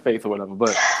faith or whatever,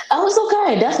 but. Oh, it's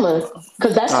okay, definitely.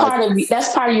 Cause that's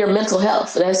part of your mental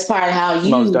health. That's part of how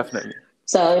Most you, definitely.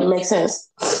 so it makes sense.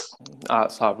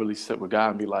 So I really sit with God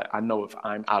and be like, I know if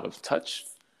I'm out of touch,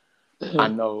 I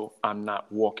know I'm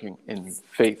not walking in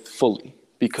faith fully,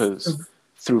 because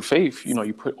through faith,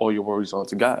 you put all your worries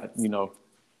onto God. He's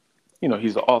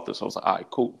the author. So I was like, all right,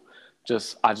 cool.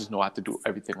 I just know I have to do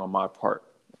everything on my part.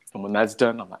 And when that's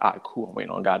done, I'm like, all right, cool. I'm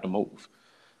waiting on God to move.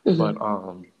 But,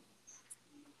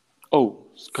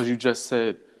 because you just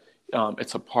said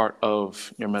it's a part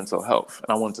of your mental health.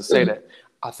 And I wanted to say that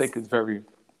I think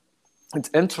it's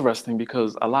interesting,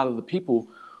 because a lot of the people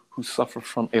who suffer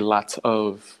from a lot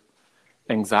of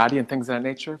anxiety and things of that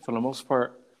nature, for the most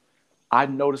part, I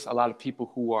notice a lot of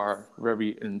people who are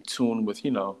very in tune with,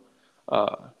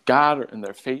 God or in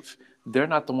their faith. They're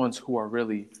not the ones who are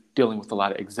really dealing with a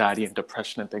lot of anxiety and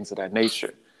depression and things of that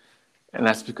nature. And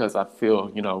that's because I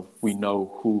feel, we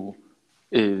know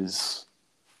is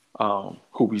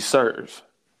who we serve,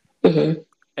 and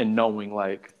knowing,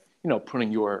 like,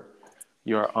 putting your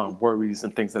worries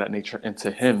and things of that nature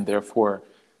into Him. Therefore,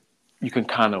 you can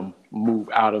kind of move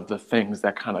out of the things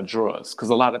that kind of draw us. Because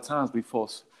a lot of times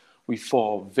we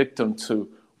fall victim to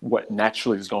what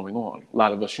naturally is going on. A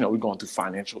lot of us, we're going through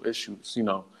financial issues.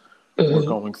 We're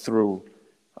going through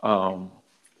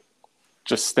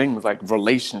just things like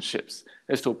relationships.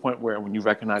 It's to a point where when you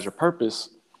recognize your purpose,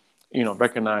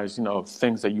 recognize,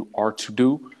 things that you are to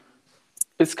do,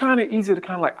 it's kind of easy to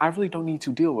kind of like, I really don't need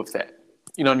to deal with that.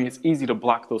 You know what I mean? It's easy to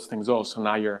block those things off. So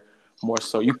now you're more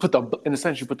so, in a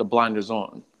sense, you put the blinders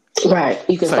on. Right.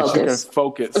 You can so focus. You can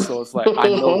focus. So it's like, I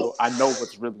know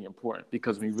what's really important,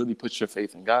 because when you really put your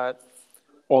faith in God,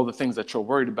 all the things that you're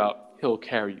worried about, He'll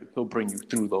carry you. He'll bring you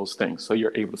through those things. So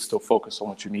you're able to still focus on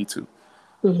what you need to.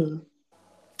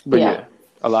 But yeah,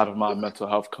 a lot of my mental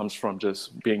health comes from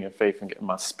just being in faith and getting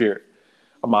my spirit,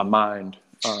 or my mind,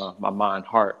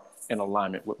 heart in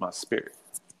alignment with my spirit.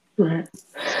 Right.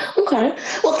 Okay.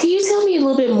 Well, can you tell me a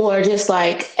little bit more, just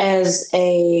like as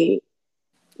a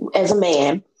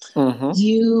man, how do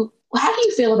you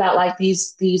feel about like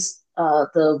these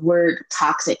the word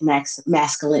toxic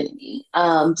masculinity?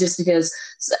 Just because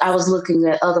I was looking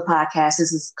at other podcasts.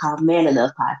 This is called Man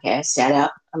Enough podcast. Shout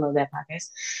out. I love that podcast.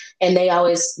 And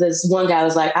this one guy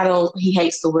was like, he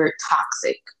hates the word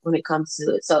toxic when it comes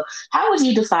to it. So how would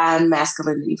you define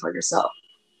masculinity for yourself?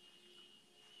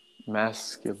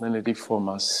 Masculinity for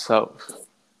myself.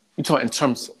 You talking in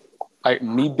terms like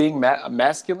me being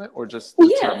masculine, or just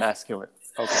the term masculine?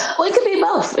 Okay. Well, it could be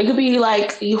both. It could be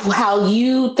like how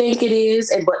you think it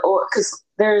is, or because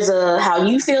there's how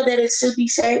you feel that it should be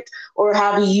shaped, or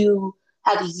how do you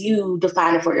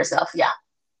define it for yourself? Yeah.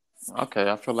 Okay,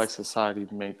 I feel like society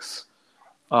makes,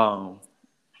 I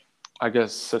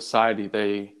guess society,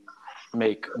 they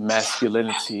make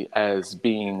masculinity as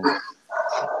being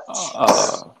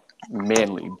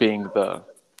manly, being the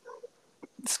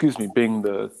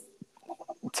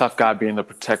tough guy, being the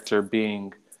protector,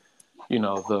 being,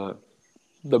 the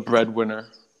breadwinner,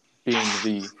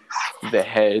 being the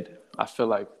head. I feel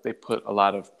like they put a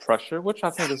lot of pressure, which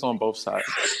I think is on both sides.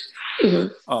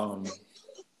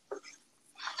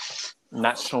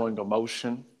 Not showing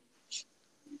emotion,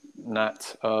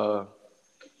 not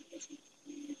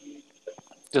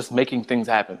just making things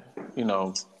happen,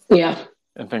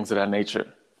 and things of that nature.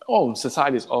 Oh, and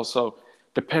society is also,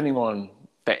 depending on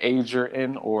the age you're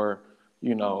in, or,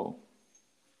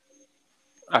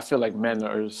 I feel like men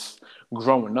are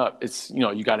growing up. It's,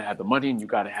 you got to have the money and you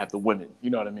got to have the women. You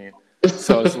know what I mean?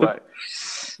 So it's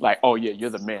like, oh yeah, you're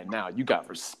the man now. You got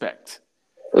respect.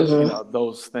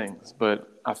 Those things. But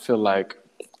I feel like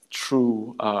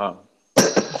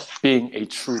being a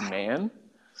true man,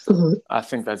 I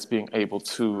think that's being able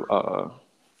to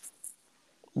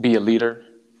be a leader,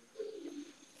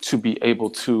 to be able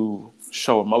to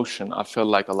show emotion. I feel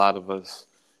like a lot of us,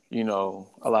 a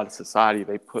lot of society,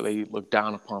 they look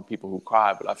down upon people who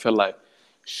cry, but I feel like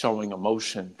showing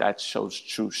emotion, that shows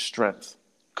true strength,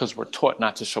 because we're taught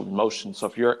not to show emotion. So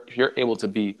if you're able to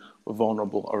be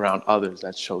vulnerable around others,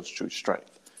 that shows true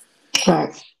strength.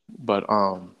 Right. But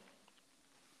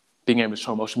being able to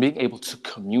show emotion, being able to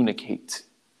communicate.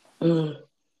 You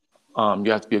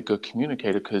have to be a good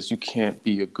communicator, because you can't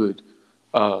be a good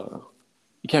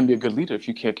You can't be a good leader if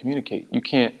you can't communicate. You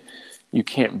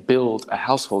can't build a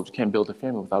household. You can't build a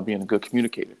family without being a good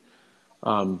communicator.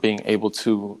 Being able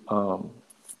to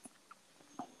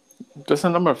just a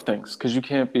number of things, because you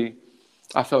can't be.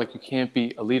 I feel like you can't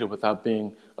be a leader without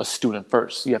being a student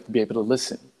first. You have to be able to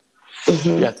listen. Mm-hmm.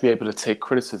 You have to be able to take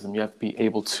criticism. You have to be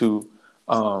able to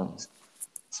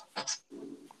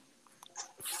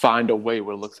find a way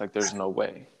where it looks like there's no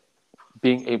way.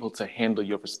 Being able to handle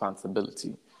your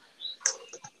responsibility.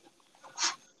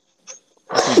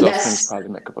 I think those things probably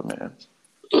make up a man.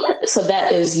 So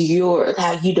that is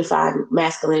how you define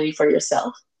masculinity for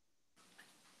yourself.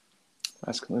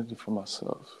 Masculinity for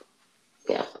myself.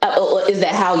 Yeah. Is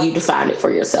that how you define it for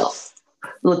yourself?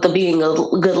 With the being a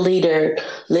good leader,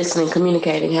 listening,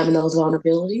 communicating, having those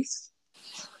vulnerabilities?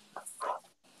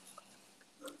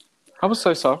 I would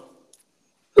say so.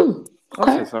 Okay.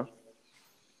 I would say so.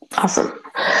 Awesome.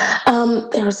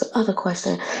 There was another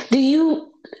question.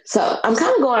 So I'm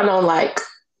kind of going on like,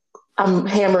 I'm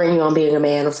hammering you on being a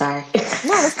man. I'm sorry. No,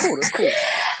 that's cool. That's cool.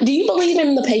 Do you believe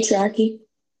in the patriarchy?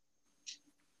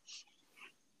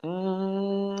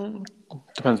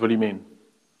 Depends. What do you mean?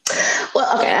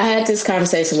 Well, okay. I had this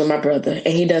conversation with my brother, and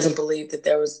he doesn't believe that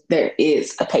there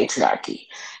is a patriarchy,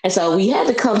 and so we had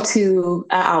to come to.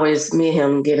 Me and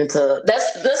him get into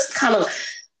that's kind of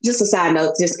just a side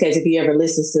note, just in case if he ever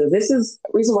listens to this is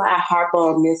the reason why I harp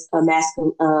on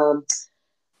masculine.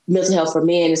 Mental health for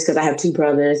men is because I have two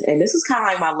brothers, and this is kind of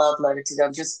like my love letter to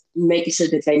them, just making sure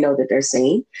that they know that they're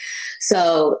seen.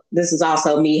 So this is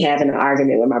also me having an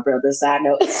argument with my brother. Side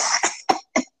note.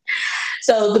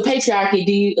 So the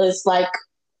patriarchy, it's like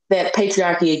that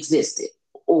patriarchy existed,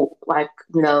 or like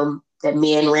that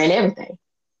men ran everything,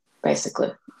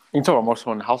 basically. You talking about more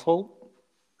so in the household?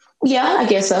 Yeah, I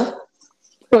guess so.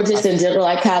 Or just in general,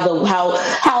 like how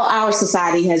our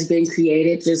society has been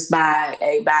created just by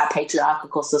a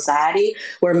patriarchal society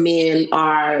where men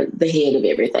are the head of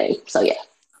everything. So yeah.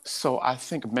 So I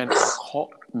think men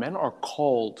are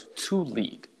called to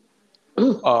lead.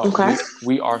 Okay.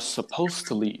 We are supposed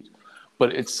to lead,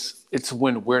 but it's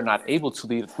when we're not able to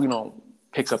lead, if we don't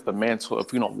pick up the mantle,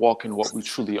 if we don't walk in what we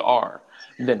truly are,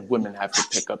 then women have to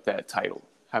pick up that title,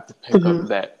 have to pick up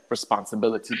that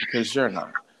responsibility, because you're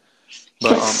not.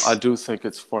 But I do think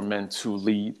it's for men to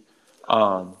lead,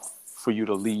 for you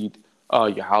to lead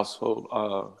your household,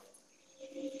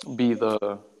 be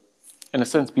the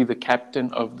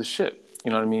captain of the ship.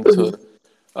 You know what I mean? To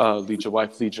lead your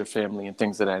wife, lead your family, and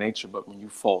things of that nature. But when you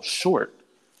fall short,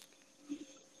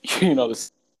 you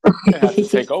have to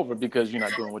take over because you're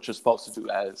not doing what you're supposed to do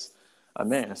as a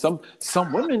man. Some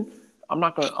women, I'm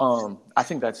not gonna. I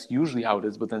think that's usually how it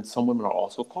is. But then some women are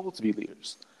also called to be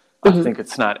leaders. I think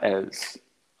it's not as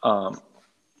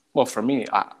well for me.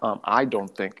 I don't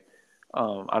think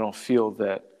I don't feel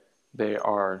that they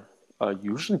are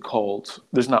usually called.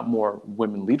 There's not more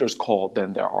women leaders called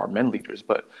than there are men leaders,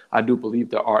 but I do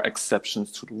believe there are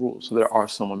exceptions to the rule. So there are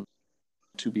some women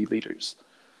to be leaders,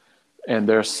 and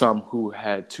there are some who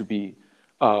had to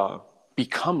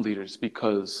become leaders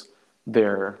because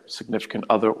their significant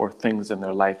other or things in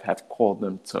their life have called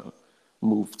them to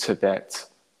move to that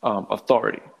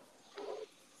authority.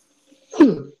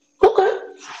 Okay.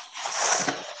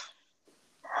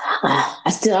 I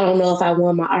still don't know if I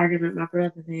won my argument with my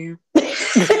brother then.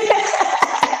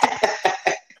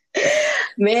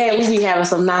 Man, we be having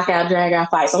some knockout, drag out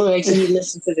fights. I'm gonna make sure he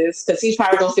listens to this because he's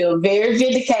probably gonna feel very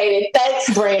vindicated.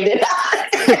 Thanks, Brandon.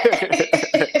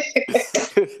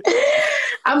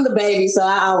 I'm the baby, so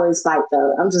I always fight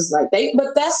though. I'm just like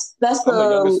but that's I'm the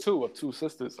youngest too of two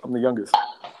sisters. I'm the youngest.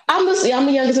 I'm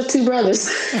the youngest of two brothers.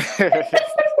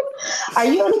 Are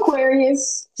you an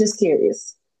Aquarius? Just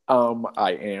curious.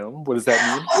 I am. What does that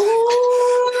mean?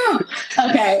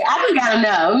 Okay, I just gotta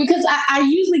know because I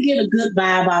usually get a good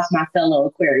vibe off my fellow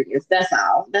Aquarius. That's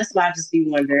all. That's why I just be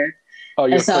wondering. Oh,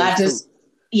 you're Aquarius too?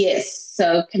 Yes.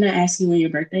 So can I ask you when your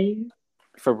birthday is?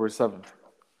 February 7th.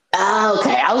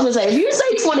 Okay, I was gonna say if you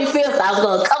say 25th, I was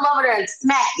gonna come over there and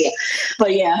smack you.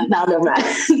 But yeah, no, never mind.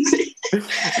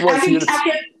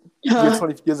 You're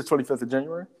the 25th of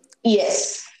January?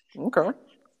 Yes. Okay.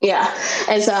 Yeah.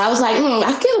 And so I was like,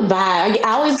 I get a vibe.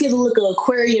 I always get a look of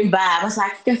Aquarian vibe. I was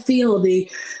like, I can feel the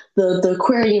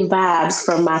Aquarian vibes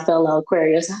from my fellow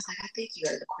Aquarius. I was like, I think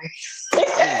you're an Aquarius.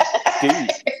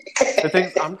 The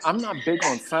thing, I'm not big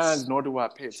on signs, nor do I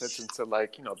pay attention to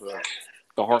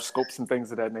the horoscopes and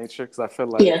things of that nature, because I feel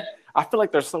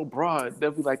like they're so broad.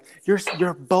 They'll be like,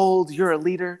 you're bold, you're a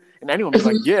leader, and anyone will be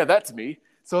like, yeah, that's me.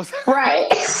 So right.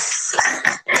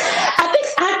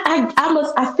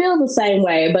 I feel the same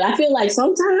way, but I feel like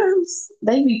sometimes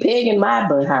they be pegging my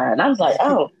behind. I was like,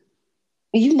 oh.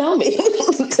 You know me.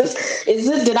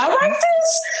 Did I write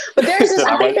this? But there's just, Did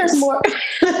I I think write there's this? more,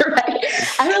 right?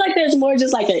 I feel like there's more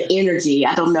just like an energy.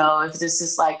 I don't know if this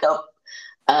is like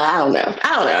I don't know.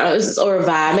 I don't know. It's just, or a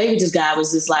vibe. Maybe just God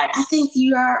was just like, I think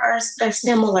you are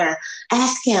similar.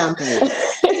 Ask him. Yeah.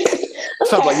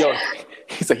 So I'm like, yo,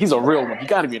 he's a real one. You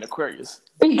got to be an Aquarius.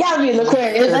 You gotta be an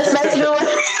Aquarius. That's basically what.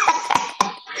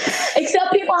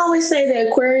 Except people always say that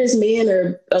Aquarius men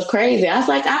are crazy. I was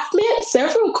like, I've met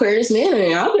several Aquarius men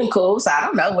and I've been cool, so I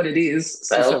don't know what it is. You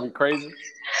said So me crazy.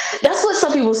 that's what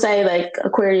some people say, like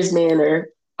Aquarius men are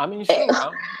I mean, shoot.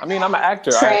 I'm an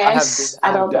actor. trash.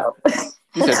 I don't know.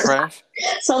 You said trash?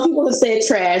 Some people have said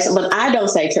trash, but I don't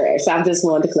say trash. I just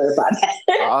wanted to clarify that.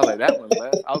 Oh, I was like, that one's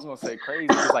left. I was gonna say crazy.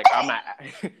 It's like I'm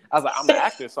an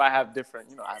actor, so I have different,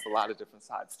 I have a lot of different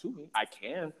sides to me. I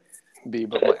can be,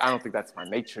 but like, I don't think that's my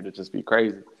nature to just be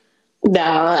crazy. No,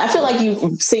 I feel like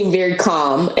you seem very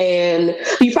calm, and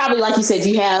you probably, like you said,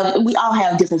 we all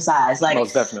have different sides. Like,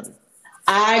 Most definitely.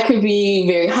 I could be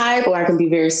very hype, or I can be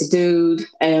very subdued,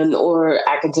 or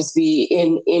I could just be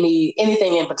in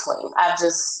anything in between.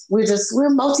 We're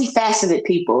multifaceted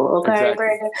people, okay, Exactly.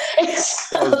 Brandon?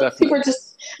 Definitely. People are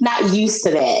just not used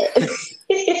to that.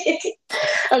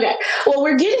 Okay, well,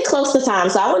 we're getting close to time,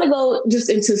 so I want to go just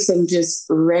into some just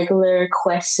regular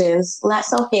questions, not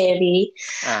so heavy.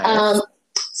 Right.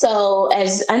 So,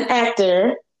 as an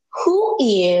actor, who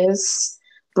is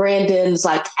Brandon's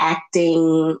like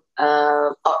acting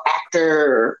or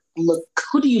actor look?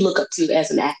 Who do you look up to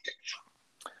as an actor?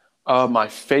 My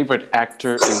favorite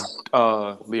actor is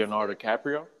Leonardo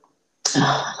DiCaprio, Oh,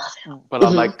 I love him. but I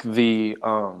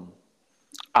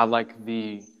like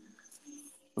the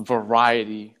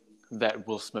variety that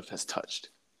Will Smith has touched,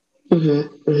 like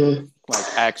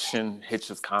action,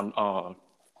 hitches,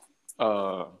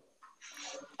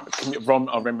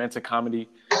 romantic comedy,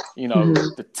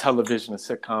 the television and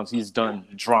sitcoms. He's done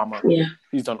drama. Yeah.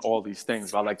 He's done all these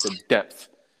things. But I like the depth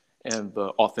and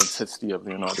the authenticity of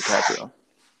Leonardo DiCaprio.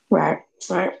 Right.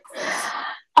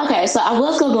 Okay, so I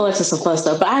was gonna go into some fun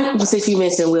stuff, but since you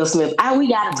mentioned Will Smith, we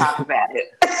gotta talk about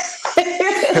it.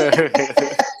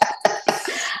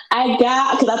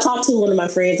 Because I talked to one of my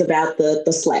friends about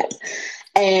the slap,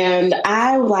 and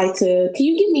I would like to. Can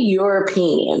you give me your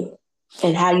opinion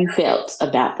and how you felt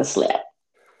about the slap?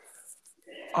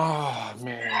 Oh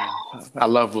man, I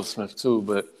love Will Smith too,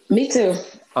 but Me too.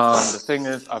 the thing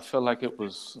is, I feel like it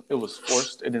was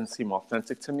forced. It didn't seem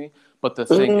authentic to me. But the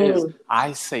thing is,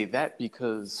 I say that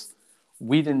because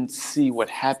we didn't see what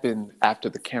happened after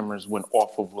the cameras went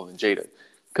off of Will and Jada.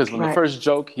 Because when the first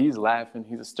joke, he's laughing,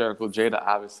 he's hysterical. Jada,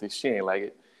 obviously, she ain't like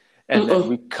it. And then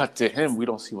we cut to him, we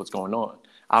don't see what's going on.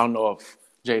 I don't know if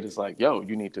Jada's like, yo,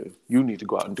 you need to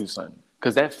go out and do something.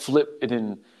 Because that flip,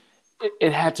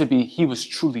 it had to be he was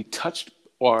truly touched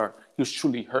or he was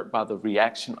truly hurt by the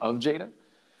reaction of Jada.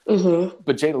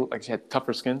 But Jada looked like she had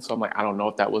tougher skin, so I'm like, I don't know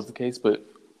if that was the case, but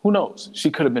who knows?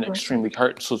 She could have been extremely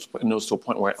hurt, so it was to a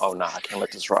point where, oh, nah, I can't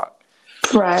let this rock.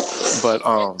 Right. But,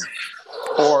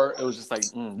 or it was just like,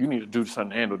 you need to do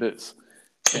something to handle this.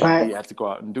 And he had to go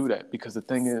out and do that. Because the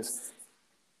thing is,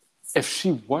 if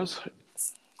she was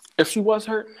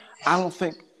hurt, I don't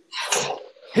think,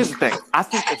 here's the thing. I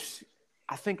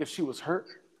think if she was hurt,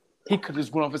 he could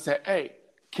just went off and said, hey,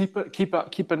 keep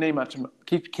a name out your mouth.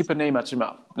 Keep a name out your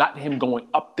mouth. Not him going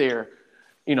up there,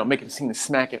 making a scene and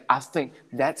smack it. I think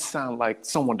that sounds like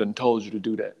someone done told you to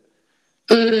do that.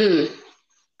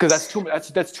 Because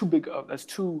that's too big of that's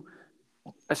two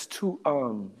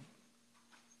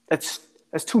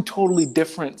totally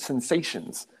different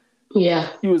sensations. Yeah.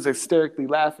 He was hysterically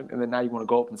laughing, and then now you want to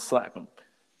go up and slap him.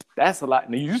 That's a lot.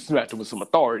 And you slapped him with some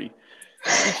authority.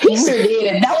 He sure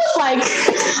did. And that was like,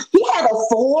 he had a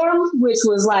form which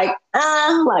was like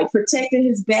protecting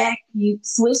his back. He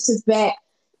switched his back,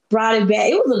 brought it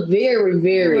back. It was a very,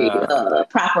 very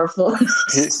proper form.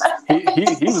 He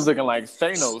was looking like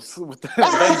Thanos with the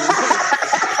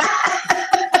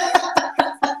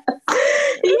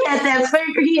He had that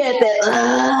finger. He had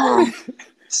that.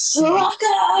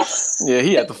 Yeah,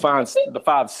 he had the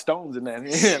five stones in that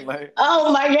hand. Like,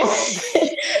 oh my god!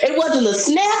 It wasn't a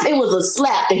snap; it was a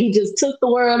slap, and he just took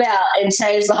the world out and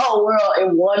changed the whole world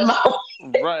in one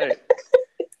moment. Right.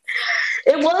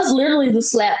 It was literally the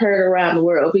slap heard around the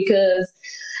world because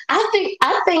I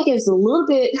think it's a little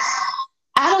bit.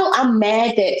 I'm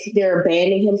mad that they're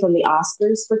banning him from the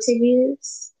Oscars for 10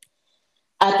 years.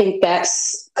 I think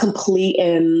that's complete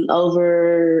and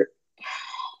over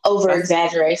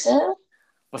exaggeration.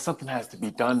 But something has to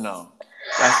be done though.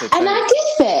 And I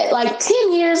get that. Like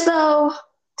 10 years though,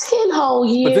 10 whole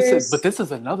years. But this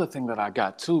is another thing that I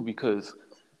got too, because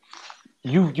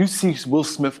you see Will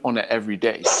Smith on it every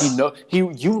day. You know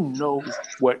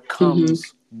what Mm-hmm.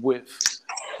 comes with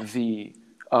the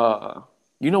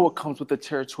what comes with the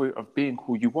territory of being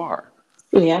who you are.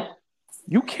 Yeah.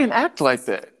 You can't act like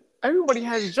that. Everybody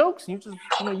has jokes, and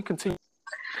you continue.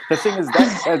 The thing is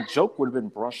that joke would have been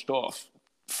brushed off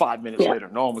 5 minutes Yeah. later.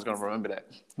 No one was going to remember that.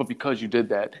 But because you did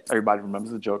that, everybody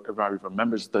remembers the joke. Everybody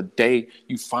remembers the day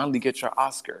you finally get your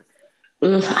Oscar.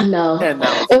 I know. And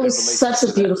now it's It in was relation such to a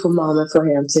that. beautiful moment for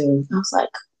him too. I was like,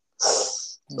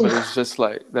 But it's just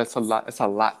like that's a lot. It's a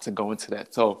lot to go into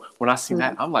that. So when I seen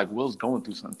that, I'm like, Will's going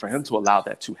through something. For him to allow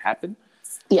that to happen,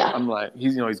 yeah. I'm like,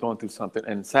 he's going through something.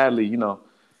 And sadly,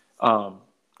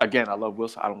 again, I love Will,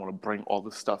 so I don't want to bring all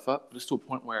this stuff up. But it's to a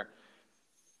point where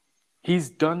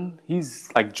he's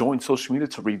like joined social media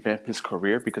to revamp his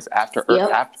career because after Earth,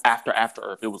 Yep. after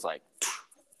Earth, it was like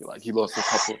he lost a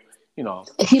couple.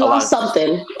 He lost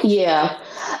something. Yeah.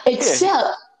 Except,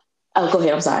 oh, go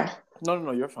ahead. I'm sorry.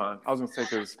 No, you're fine. I was gonna say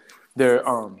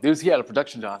because he had a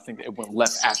production job. I think it went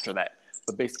left after that.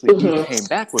 But basically, he came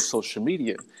back with social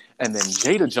media, and then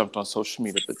Jada jumped on social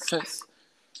media. But since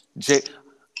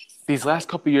these last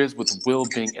couple of years, with Will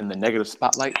being in the negative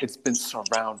spotlight, it's been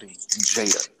surrounding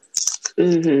Jada.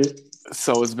 Mm-hmm.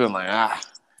 So it's been like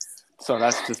So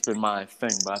that's just been my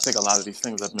thing. But I think a lot of these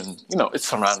things have been, it's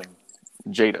surrounding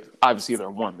Jada. Obviously, they're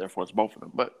one, therefore it's both of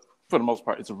them. But for the most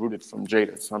part, it's rooted from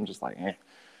Jada. So I'm just like,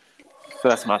 So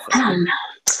that's my thing.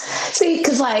 See,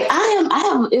 because like I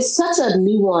am, it's such a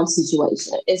nuanced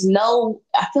situation.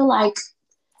 I feel like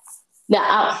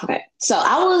okay. So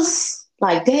I was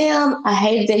like, damn, I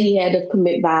hate that he had to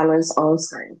commit violence on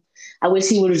screen. I wish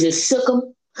he would have just shook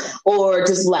him or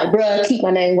just like, bruh, keep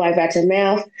my name wipe out your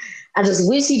mouth. I just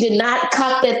wish he did not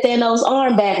cock that Thanos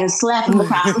arm back and slap him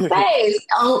across the face.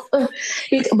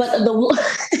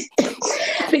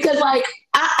 Because like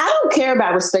I don't care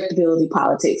about respectability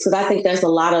politics because I think there's a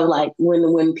lot of like when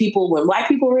white people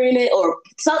were in it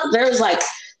there's like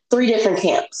three different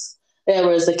camps. There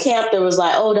was the camp that was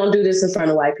like, oh, don't do this in front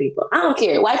of white people. I don't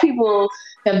care. White people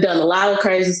have done a lot of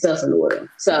crazy stuff in the world,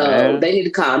 so they need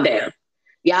to calm down.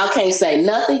 Y'all can't say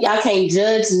nothing. Y'all can't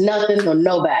judge nothing or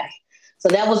nobody. So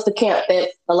that was the camp that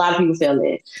a lot of people fell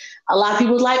in. A lot of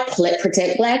people was like,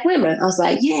 protect Black women. I was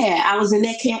like, yeah, I was in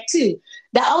that camp too.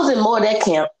 I was in more of that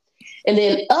camp. And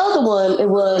then other one,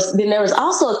 then there was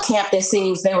also a camp that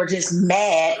seems they were just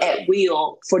mad at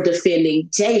Will for defending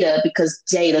Jada because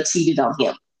Jada cheated on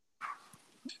him.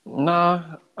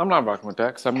 Nah, I'm not rocking with that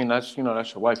because I mean that's your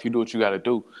wife. You do what you got to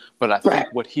do. But I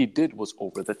think what he did was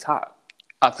over the top.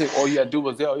 I think all you had to do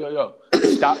was yo,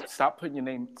 stop putting her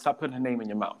name in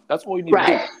your mouth. That's all you need to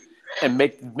do, and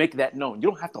make that known. You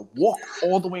don't have to walk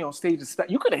all the way on stage and stop.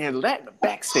 You could have handled that in the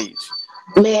backstage.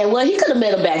 Man, well, he could have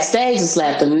met him backstage and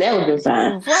slapped him. That would have been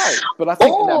fine. Right, but I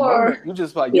think in that moment you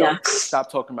just like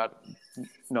stop talking about it.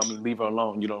 Leave her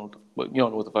alone. You don't know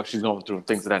what the fuck she's going through and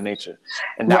things of that nature,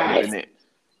 and that would have been it.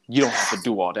 You don't have to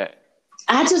do all that.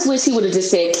 I just wish he would have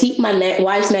just said, "Keep my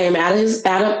wife's name out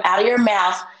of your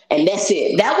mouth." And that's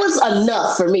it. That was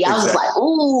enough for me. I was like,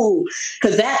 ooh,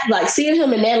 because that, like, seeing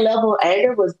him in that level of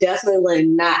anger was definitely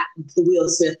not the Will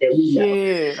Smith that we know.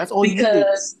 Yeah, that's all.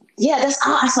 That's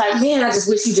all. I was like, man, I just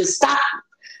wish you just stopped.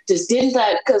 Just didn't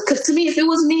because to me, if it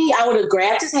was me, I would have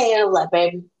grabbed his hand and was like,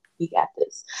 baby, you got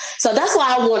this. So that's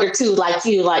why I wondered too, like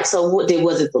you, like, so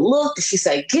was it the look? Did she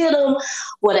say get him?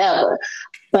 Whatever.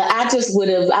 But I would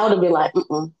have been like,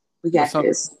 we got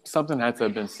this. Something had to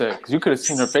have been said because you could have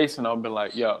seen her face and I would have been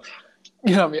like, yo,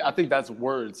 you know what I mean? I think that's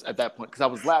words at that point because I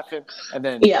was laughing and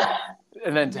then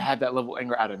to have that level of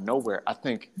anger out of nowhere, I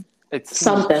think it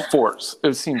seemed forced.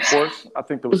 It seemed forced. I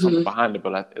think there was something behind it,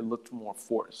 but it looked more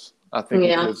forced. I think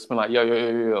it could have been like,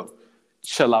 yo,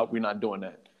 chill out. We're not doing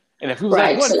that. And if he was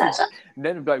like,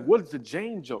 then it'd be like, what is the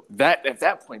Jane joke? At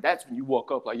that point, that's when you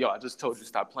walk up like, yo, I just told you to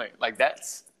stop playing. Like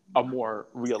that's a more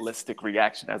realistic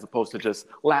reaction as opposed to just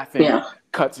laughing,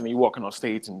 cuts, and you walking on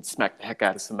stage and smack the heck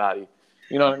out of somebody.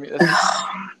 You know what I mean?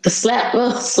 The slap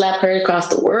her across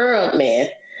the world, man.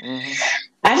 Mm-hmm.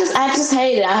 I just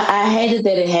hate it. I hated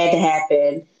that it had to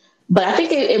happen, but I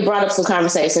think it brought up some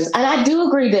conversations, and I do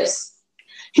agree that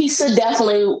he should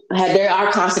definitely there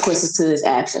are consequences to his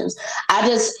actions.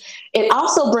 It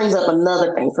also brings up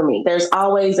another thing for me. There's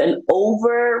always an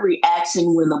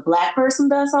overreaction when a Black person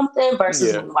does something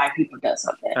versus when white people do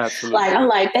something. Absolutely. Like, I'm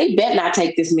like, they better not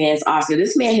take this man's Oscar.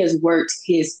 This man has worked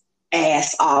his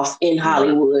ass off in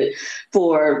Hollywood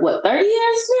for 30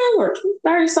 years now, or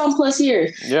 30 some plus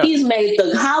years. Yeah. He's made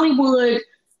the Hollywood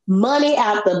money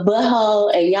out the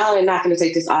butthole, and y'all are not going to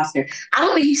take this Oscar. I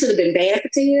don't think he should have been banned for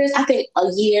 10 years. I think a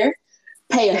year,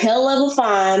 pay a hell of a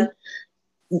fine,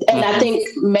 And I think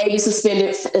maybe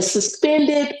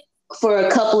suspended for a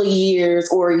couple of years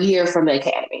or a year from the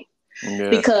Academy. Yeah.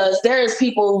 Because there's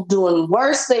people doing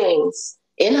worse things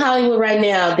in Hollywood right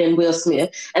now than Will Smith.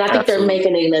 And I think they're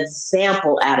making an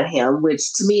example out of him,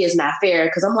 which to me is not fair.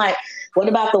 Because I'm like, what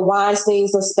about the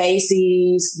Weinsteins, the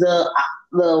Spaceys, the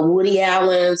Woody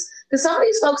Allens? Because some of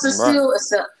these folks are still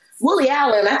Woody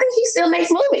Allen. I think he still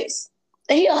makes movies,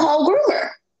 and he a whole groomer.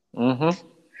 Mm-hmm.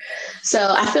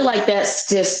 So I feel like that's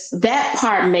just, that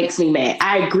part makes me mad.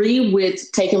 I agree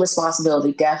with taking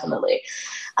responsibility, definitely.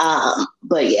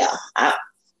 But yeah,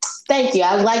 thank you.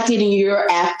 I like getting your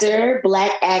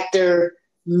Black actor,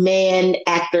 man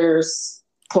actors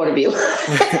point of view.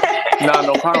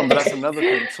 No problem. But that's another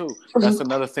thing too. That's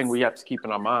another thing we have to keep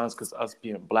in our minds, because us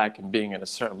being Black and being in a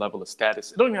certain level of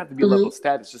status, it don't even have to be a level of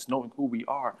status, just knowing who we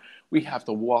are. We have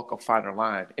to walk a finer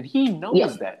line. And he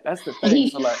knows that. That's the thing.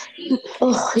 So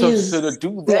to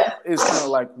do that is kind of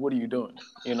like, what are you doing?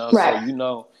 You know, right. So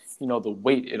you know the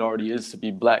weight it already is to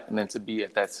be Black, and then to be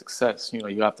at that success,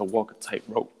 you have to walk a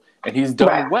tightrope. And he's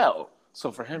done well.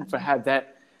 So for him to have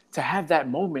that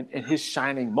moment, and his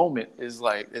shining moment is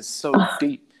like, it's so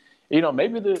deep.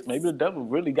 Maybe the devil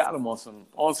really got him on some.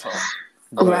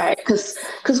 Right, because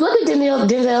what did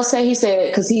Denzel say? He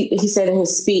said, because he said in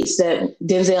his speech that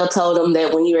Denzel told him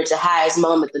that when you're at your highest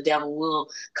moment, the devil will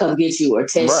come get you or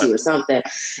test you or something.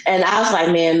 And I was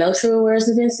like, man, no true words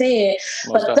have been said.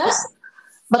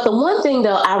 But the one thing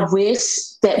though, I wish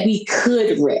that we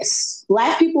could rest.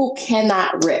 Black people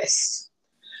cannot rest.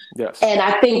 Yes. And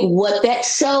I think what that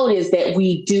showed is that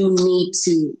we do need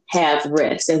to have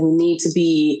rest, and we need to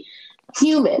be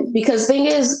human, because the thing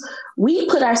is, we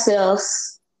put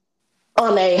ourselves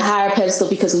on a higher pedestal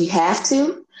because we have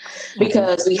to,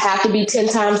 because we have to be 10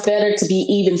 times better to be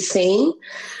even seen.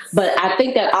 But I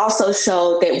think that also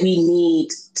showed that we need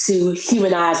to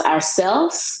humanize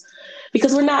ourselves,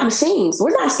 because we're not machines.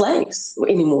 We're not slaves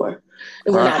anymore.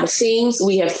 And we're not machines.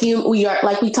 We are,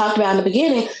 like we talked about in the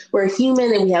beginning, we're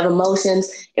human and we have emotions,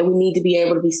 and we need to be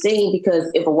able to be seen, because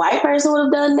if a white person would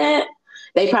have done that,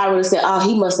 they probably would have said, oh,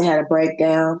 he must have had a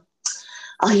breakdown.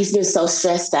 Oh, he's been so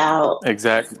stressed out.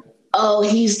 Exactly. Oh,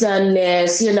 he's done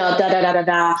this,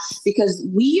 da. Because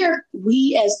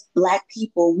we as Black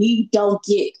people, we don't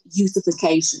get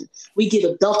youthification. We get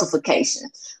adultification.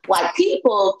 White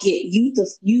people get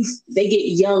they get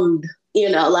younged,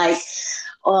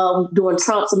 during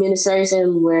Trump's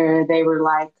administration, where they were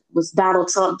like, was Donald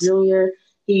Trump Jr.,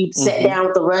 he sat down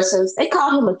with the Russians. They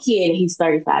called him a kid, and he's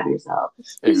 35 years old.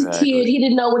 He's a kid. He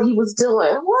didn't know what he was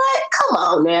doing. What? Come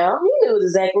on now. He knew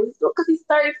exactly what he was doing, because he's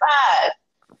 35.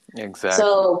 Exactly.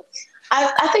 So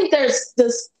I think there's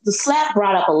this, the slap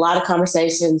brought up a lot of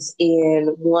conversations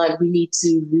in one, we need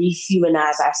to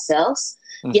rehumanize ourselves.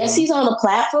 Yes, he's on a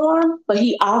platform, but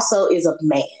he also is a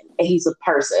man, and he's a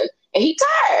person, and he's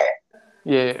tired.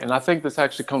 Yeah, and I think this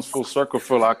actually comes full circle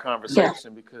for our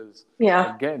conversation, because,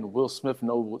 again, Will Smith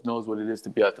knows what it is to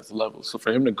be at this level. So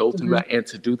for him to go through that and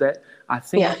to do that, I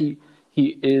think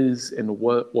he is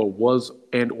was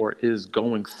is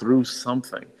going through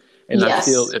something. And I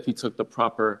feel if he took the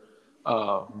proper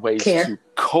ways to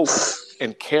cope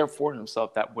and care for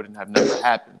himself, that wouldn't have never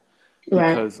happened.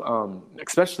 Because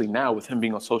especially now with him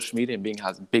being on social media and being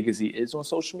as big as he is on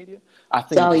social media, I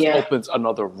think it opens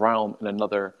another realm and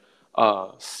another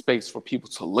space for people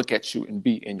to look at you and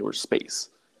be in your space.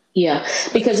 Yeah,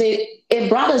 because it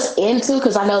brought us into,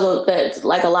 because I know that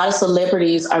like a lot of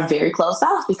celebrities are very closed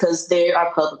off because they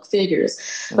are public figures,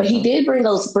 but he did bring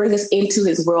us into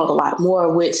his world a lot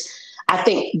more, which I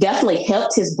think definitely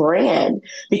helped his brand,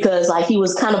 because like he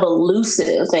was kind of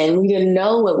elusive and we didn't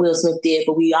know what Will Smith did,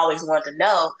 but we always wanted to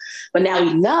know. But now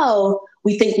we know,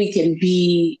 we think we can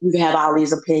have all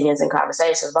these opinions and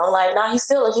conversations. But I'm like, no, he's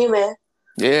still a human.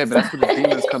 Yeah, but that's where the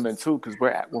demons come in too, because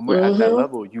when we're at that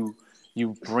level, you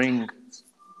bring,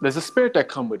 there's a spirit that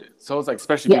come with it. So it's like,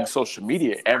 especially being social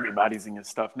media, everybody's in your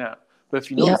stuff now. But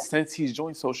if you know, since he's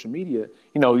joined social media,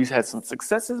 he's had some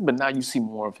successes, but now you see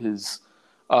more of his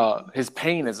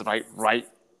pain is right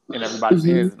in everybody's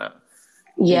hands now.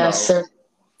 Yes, sir.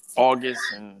 August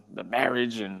and the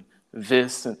marriage and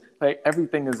this and like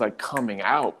everything is like coming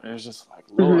out, and it's just like,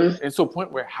 Lord. It's to a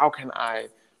point where how can I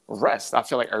rest? I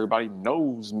feel like everybody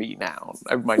knows me now.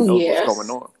 Everybody knows what's going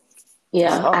on.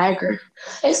 Yeah, I agree.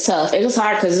 It's tough. It's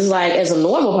hard because it's like, as a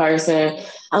normal person,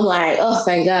 I'm like, oh,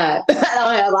 thank God. I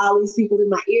don't have all these people in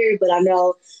my ear, but I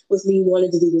know with me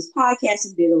wanting to do this podcast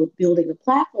and building a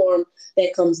platform,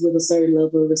 that comes with a certain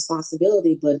level of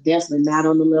responsibility, but definitely not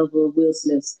on the level of Will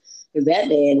Smith. Because that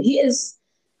man, he is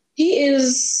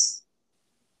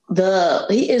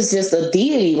he is just a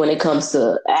deity when it comes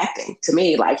to acting to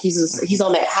me. Like he's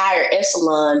on that higher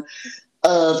echelon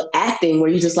of acting where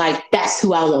you're just like, that's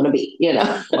who I want to be, you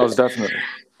know? Most definitely.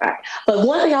 Right. But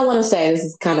one thing I want to say, this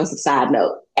is kind of a side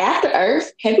note. After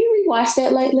Earth, have you rewatched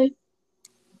that lately?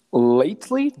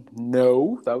 Lately?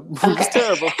 No. That was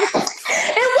terrible. It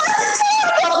wasn't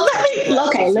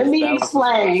terrible. Let me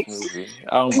explain.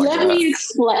 Oh my God. Me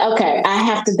explain. Okay, I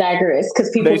have to digress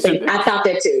because people think I thought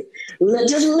that too.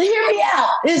 Just hear me out.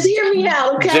 Just hear me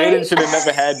out, okay? Jaden should have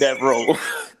never had that role.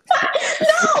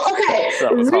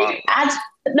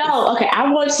 No, okay.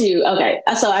 I want you. Okay,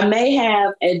 so I may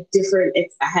have a different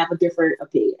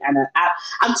opinion, and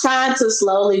I'm trying to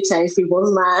slowly change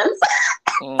people's minds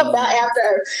about After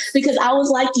Earth because I was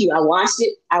like you. I watched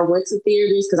it. I went to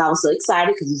theaters because I was so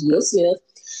excited because it's Will Smith,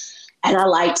 and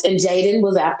and Jaden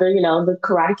was after the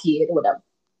Karate Kid or whatever.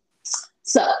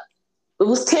 So it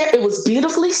was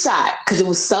beautifully shot because it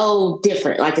was so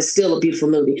different. Like it's still a beautiful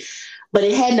movie. But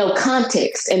it had no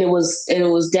context, and it was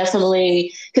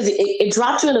definitely because it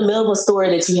dropped you in the middle of a story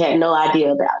that you had no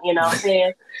idea about. You know what I'm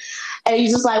saying? And you're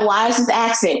just like, why is this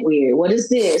accent weird? What is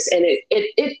this? And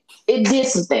it did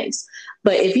some things.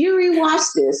 But if you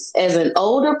rewatch this as an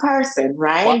older person,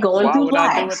 right, going through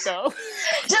life, just to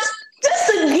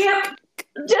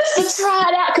try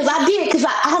it out, because I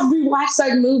rewatched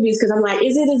certain movies because I'm like,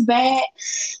 is it as bad?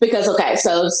 Because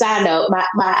so side note,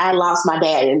 I lost my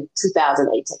dad in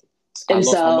 2018. And I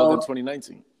lost my mother in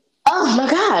 2019. Oh my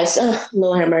gosh.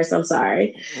 Lord have mercy. I'm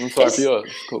sorry. I'm sorry for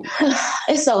yours. Cool.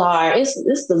 It's so hard.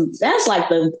 That's like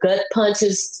the gut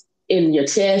punches in your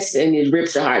chest and it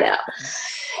rips your heart out.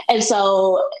 And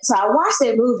so I watched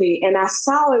that movie and I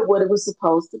saw it what it was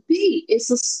supposed to be. It's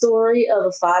a story of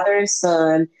a father and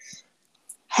son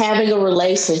having a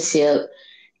relationship,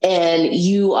 and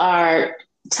you are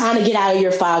trying to get out of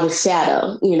your father's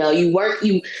shadow. You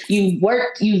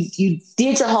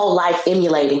did your whole life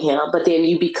emulating him, but then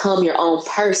you become your own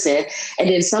person. And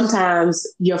then sometimes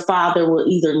your father will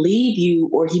either leave you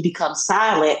or he becomes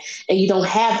silent and you don't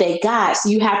have that guide. So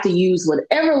you have to use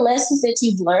whatever lessons that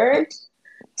you've learned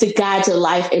to guide your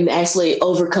life and actually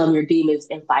overcome your demons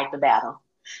and fight the battle.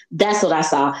 That's what I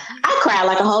saw. I cried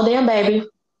like a whole damn baby.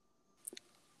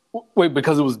 Wait,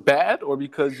 because it was bad or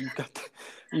because you got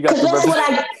that's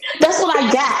what I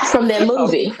got from that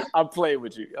movie. I'm playing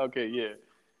with you. Okay, yeah.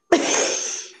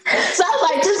 So I was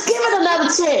like, just give it another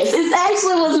chance. It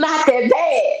actually was not that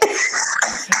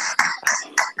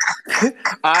bad.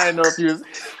 I didn't know if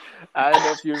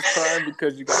you was crying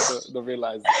because you got the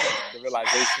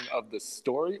realization of the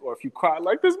story, or if you cried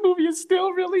like this movie is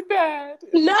still really bad.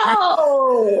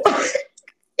 No.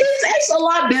 It's actually a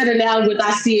lot better now when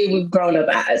I see it with grown-up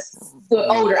eyes, with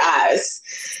older eyes.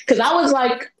 Because I was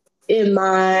like in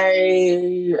my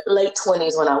late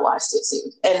 20s when I watched it too,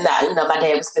 and my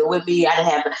dad was still with me. I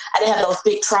didn't have those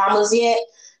big traumas yet,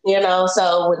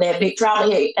 So when that big trauma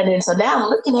hit, and then so now I'm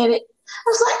looking at it, I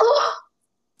was like, oh,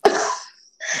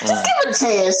 just give it a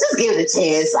chance. Just give it a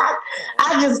chance.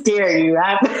 I just dare you.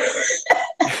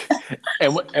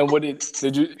 And what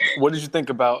did you think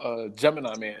about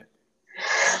Gemini Man?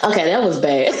 Okay, that was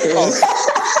bad. No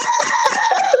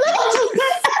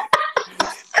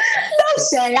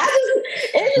shade.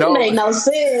 It didn't make no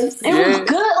sense. It was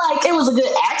good. Like it was a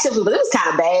good action, but it was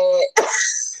kind of bad.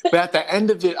 But at the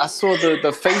end of it, I saw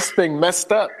the face thing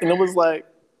messed up, and it was like,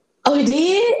 oh, it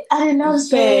did? I didn't notice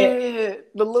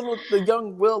that. The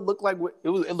young Will looked like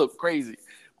it looked crazy.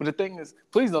 But the thing is,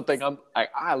 please don't think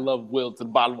I love Will to the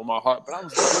bottom of my heart, but I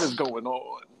was like, what is going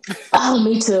on? Oh,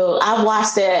 me too. I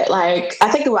watched that. I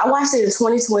watched it in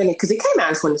 2020 because it came out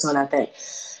in 2020, I think.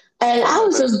 And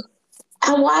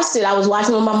I watched it. I was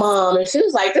watching with my mom, and she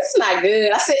was like, "This is not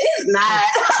good." I said, "It's not." I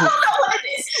don't know what it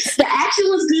is. The action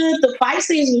was good. The fight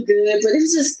scenes were good, but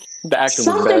it's just the acting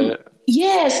was bad.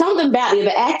 Yeah, something about it.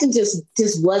 The acting just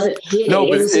wasn't hitting. No,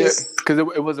 but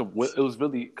it was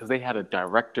really because they had a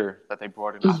director that they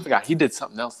brought in. I forgot he did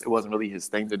something else. It wasn't really his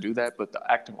thing to do that, but the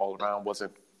acting all around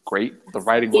wasn't great. The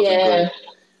writing wasn't good,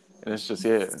 and it's just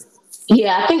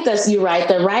Yeah, I think you're right.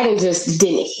 The writing just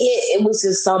didn't hit. It was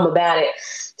just something about it.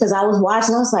 Because I was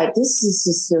watching, I was like, this is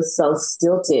just feels so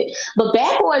stilted. But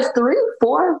Bad Boys 3?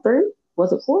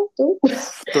 Was it 4?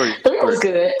 3? 3 was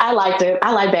good. I liked it.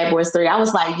 I like Bad Boys 3. I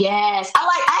was like, yes.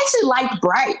 I actually liked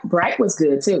Bright. Bright was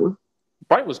good too.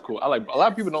 Bright was cool. A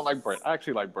lot of people don't like Bright. I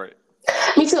actually like Bright.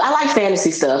 Me too. I like fantasy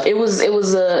stuff. It was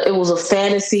a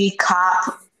fantasy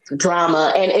cop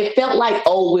drama, and it felt like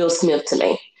old Will Smith to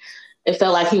me. It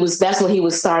felt like that's when he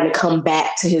was starting to come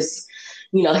back to his,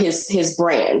 his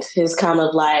brand, his kind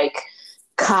of like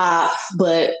cop,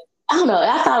 but I don't know.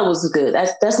 I thought it was good.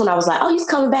 That's when I was like, oh, he's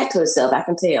coming back to himself. I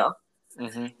can tell.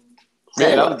 Mm-hmm.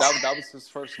 Yeah, that was his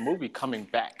first movie coming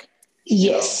back.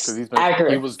 Yes, because I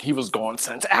agree. he was gone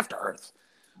since After Earth.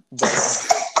 But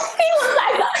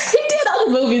he did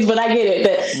other movies, but I get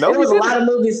it. There was a lot of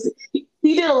movies.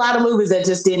 He did a lot of movies that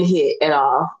just didn't hit at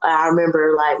all. I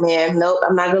remember, like, man, nope,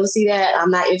 I'm not going to see that.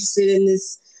 I'm not interested in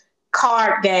this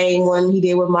card game one he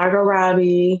did with Margot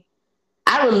Robbie.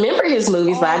 I remember his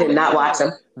movies, but I did not watch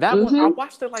them. That one, I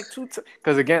watched it like 2 times.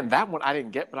 Because again, that one I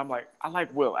didn't get, but I'm like, I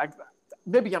like Will.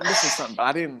 Maybe I'm missing something, but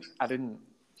I didn't.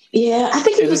 Yeah, I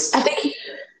think it was.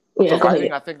 Yeah, the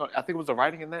writing. I think it was the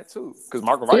writing in that too. Because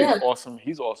Margot Robbie is awesome.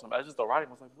 He's awesome. I just the writing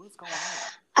was like, what's going on?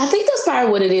 I think that's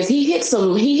probably what it is. He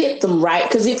hit them right.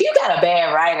 Because if you got a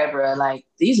bad writer, bro, like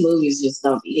these movies just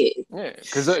don't be hitting. Yeah,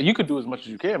 because you could do as much as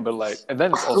you can, but like, and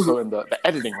then it's also in the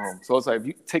editing room. So it's like if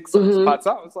you take some spots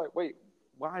out, it's like, wait,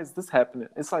 why is this happening?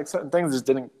 It's like certain things just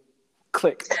didn't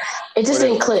click. It just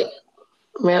didn't click.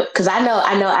 Because I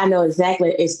know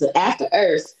exactly. It's the After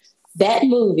Earth, that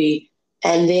movie,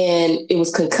 and then it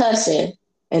was Concussion,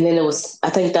 and then I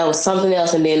think that was something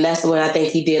else, and then that's when I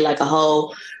think he did like a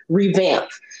whole revamp,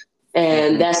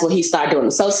 and that's when he started doing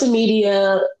the social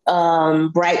media.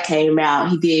 Bright came out.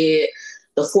 He did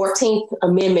the 14th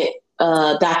Amendment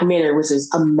documentary, which is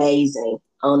amazing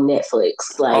on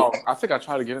Netflix. Like, I think I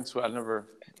tried to get into it. I never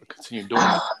continued doing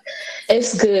it.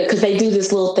 It's good because they do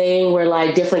this little thing where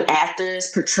like different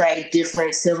actors portray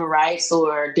different civil rights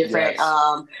or different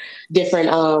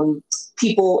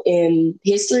people in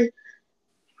history.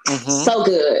 So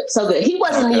good. He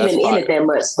wasn't even in it that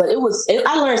much, but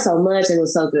I learned so much and it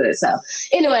was so good. So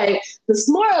anyway, the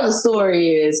moral of the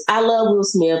story is I love Will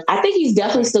Smith. I think he's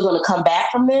definitely still going to come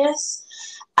back from this.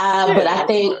 But I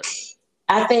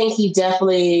think he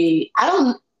definitely,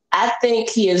 I think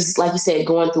he is, like you said,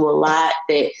 going through a lot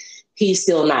that he's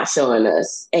still not showing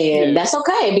us. And that's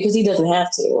okay because he doesn't have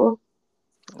to.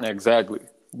 Exactly.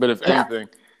 But if anything,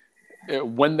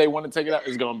 when they want to take it out,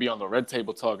 it's going to be on the Red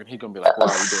Table Talk and he's going to be like, why are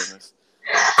we doing this?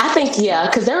 I think,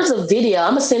 because there was a video,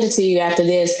 I'm going to send it to you after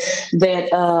this, that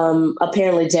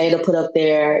apparently Jada put up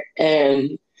there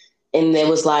and it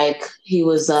was like, he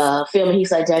was filming.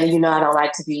 He's like, Jada, I don't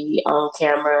like to be on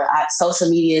camera. Social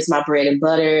media is my bread and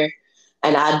butter.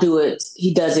 And I do it.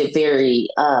 He does it very,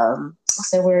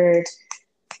 what's that word?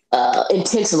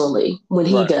 Intentionally when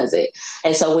he does it.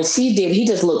 And so when she did, he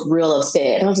just looked real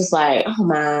upset. I was just like, oh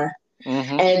my.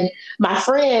 And my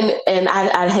friend, and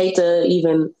I hate to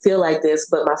even feel like this,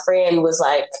 but my friend was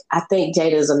like, I think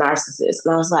Jada's a narcissist.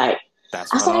 And I was like,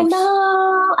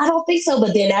 no, I don't think so.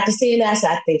 But then after seeing that,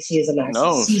 I think she is a narcissist.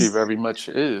 No, she very much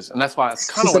is. And that's why it's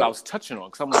kind of what I was touching on.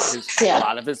 Because I'm like, a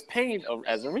lot of his pain,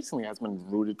 as of recently, has been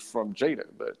rooted from Jada.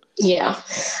 But yeah,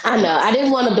 I know. I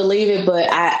didn't want to believe it, but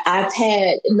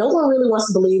no one really wants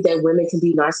to believe that women can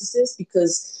be narcissists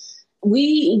because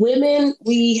we women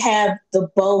have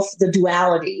the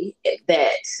duality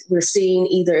that we're seeing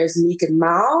either as meek and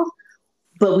mild,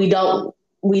 but we don't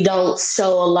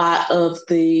show a lot of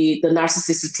the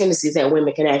narcissistic tendencies that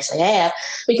women can actually have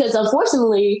because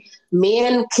unfortunately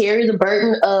men carry the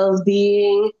burden of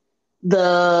being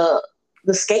the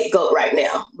scapegoat right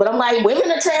now. But I'm like, women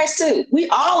are trash too. We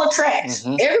all are trash.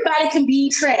 Everybody can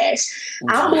be trash.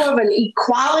 I'm more of an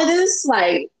equalitist.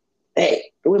 Like,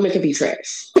 hey, women can be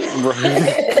trash.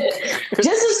 Just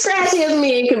as trashy as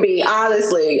men can be,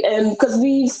 honestly. And because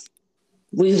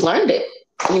we've learned it,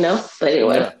 But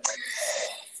anyway.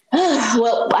 Yeah.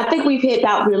 Well, I think we're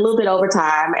a little bit over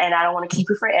time, and I don't want to keep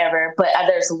you forever. But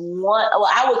there's one. Well,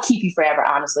 I would keep you forever,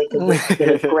 honestly, because it's been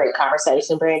a great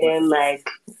conversation, Brandon. Like,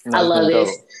 I love this.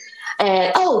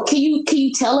 And can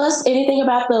you tell us anything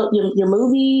about your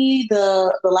movie,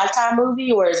 the Lifetime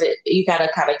movie, or is it you gotta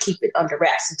kind of keep it under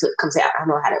wraps until it comes out? I don't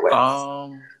know how that works.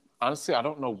 Honestly, I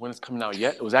don't know when it's coming out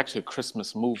yet. It was actually a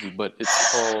Christmas movie, but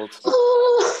it's called.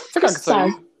 I think I can tell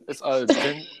you.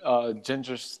 It's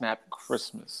Ginger Snap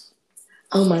Christmas.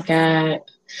 Oh my God!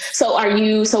 So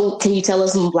can you tell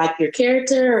us like your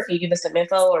character, or can you give us some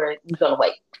info, or are you gonna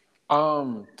wait?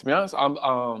 To be honest,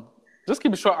 I'm just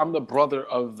keep it short. I'm the brother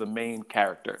of the main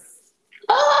character.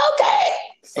 Oh, okay.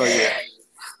 So yeah.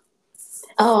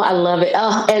 Oh, I love it.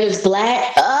 Oh, and it's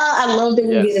black. Oh, I love that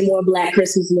we're getting more Black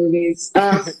Christmas movies.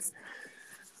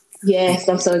 Yes,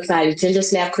 I'm so excited. Ginger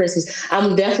Snap Christmas.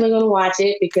 I'm definitely going to watch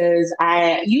it because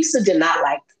I used to did not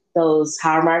like those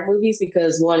Hallmark movies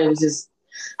because one, it was just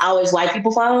always white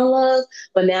people fall in love.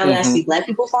 But now that I see Black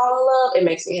people fall in love, it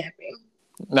makes me happy.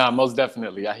 Nah, most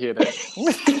definitely. I hear that.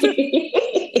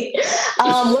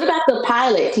 What about the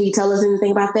pilot? Can you tell us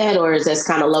anything about that, or is that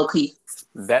kind of low key?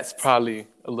 That's probably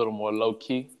a little more low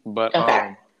key, but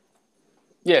okay.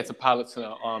 Yeah, it's a pilot.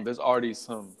 So, there's already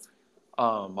some.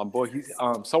 My boy, he's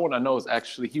someone I know is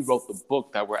actually he wrote the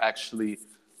book that we're actually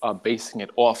basing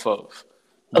it off of.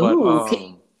 But Ooh,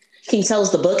 can you tell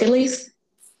us the book at least?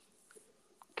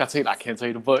 I can't tell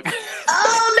you the book.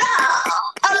 Oh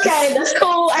no! Okay, that's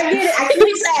cool. I get it. I can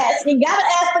just ask. You gotta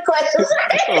ask the questions.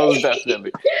 Oh,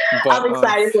 definitely. But, I'm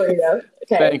excited for you though.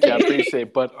 Okay. Thank you, I appreciate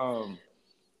it. But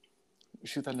we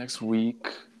shoot that next week.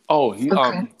 Oh,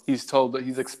 he's told that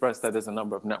he's expressed that there's a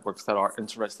number of networks that are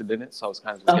interested in it. So I was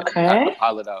kind of just getting the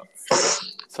pilot out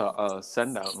to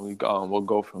send out, and we'll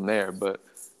go from there. But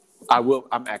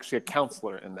I'm actually a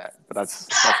counselor in that, but that's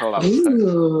all I was saying.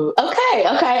 Ooh, okay.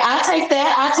 I'll take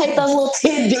that. I'll take those little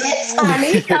tidbits,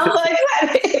 honey. I'm so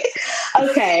excited.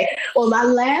 Okay. Well, my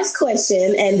last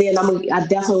question, and then I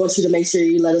definitely want you to make sure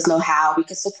you let us know how we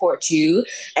can support you.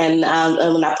 And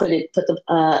when I put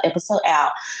the episode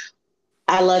out,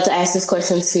 I love to ask this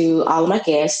question to all of my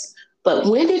guests. But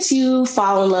when did you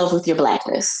fall in love with your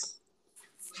Blackness?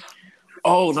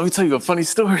 Oh, let me tell you a funny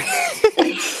story.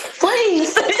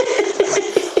 Please.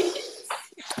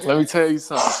 Let me tell you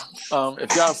something.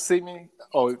 If y'all see me,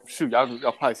 y'all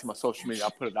probably see my social media.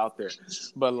 I'll put it out there.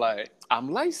 But like,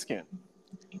 I'm light skinned.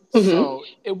 Mm-hmm. So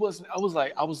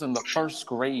I was in the first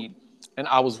grade, and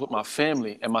I was with my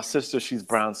family, and my sister, she's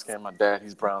brown skinned. My dad,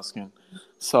 he's brown skinned.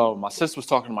 So my sister was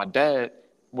talking to my dad.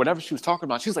 Whatever she was talking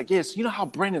about, she was like, "Yes, you know how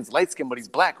Brandon's light skinned, but he's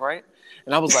black, right?"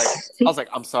 And I was like,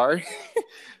 "I'm sorry."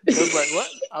 It was like, "What?"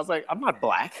 I was like, "I'm not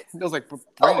black." It was like,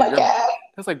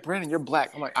 "Brandon, you're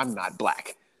black." I'm like, "I'm not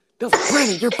black." They was like,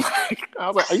 "Brandon, you're black." I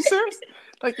was like, "Are you serious?"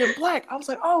 Like, "You're black." I was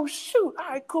like, "Oh shoot, all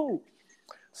right, cool."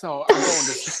 So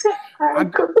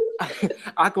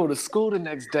I go to school the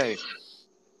next day.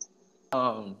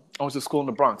 I was to school in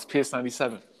the Bronx, PS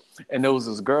 97, and there was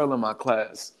this girl in my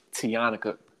class,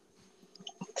 Tianica.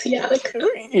 Yeah,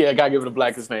 I gotta give it a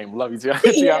blackest name. Love you,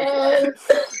 Tianica.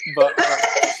 Yes. But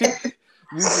she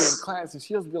usually in class, and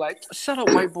she'll be like, "Shut up,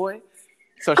 white boy."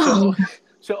 So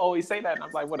she'll always say that, and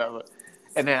I'm like, whatever.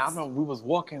 And then I remember we was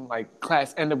walking, like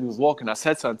class ended, we was walking. I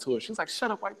said something to her. She was like,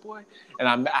 "Shut up, white boy."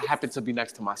 And I happened to be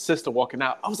next to my sister walking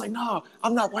out. I was like, "No,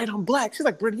 I'm not white, I'm black." She's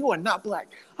like, "Brittany, you are not black."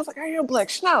 I was like, "I am black."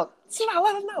 Let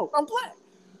her know, I'm black.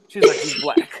 She's like, "He's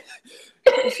black."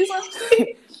 She's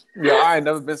like, "Yo, I ain't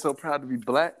never been so proud to be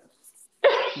black."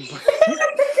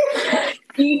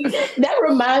 That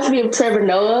reminds me of Trevor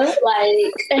Noah,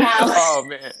 like how. Oh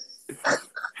man.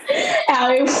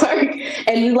 How it worked,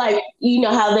 and like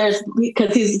how there's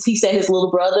because he said his little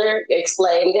brother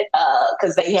explained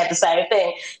because they had the same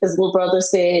thing. His little brother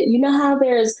said, "You know how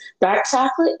there's dark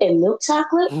chocolate and milk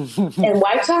chocolate and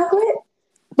white chocolate,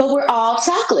 but we're all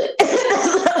chocolate.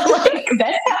 Like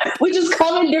we just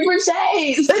come in different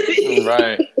shades."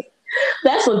 Right.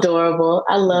 That's adorable.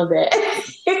 I love that.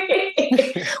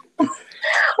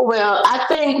 Well, I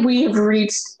think we've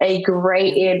reached a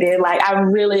great ending. Like, I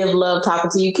really have loved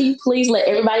talking to you. Can you please let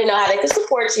everybody know how they can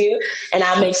support you? And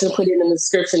I'll make sure to put it in the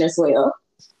description as well.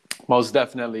 Most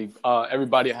definitely.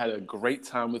 Everybody, I had a great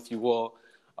time with you all.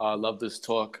 Love this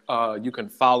talk. You can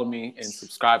follow me and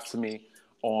subscribe to me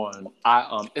on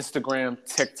Instagram,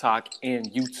 TikTok, and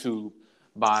YouTube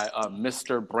by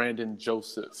Mr. Brandon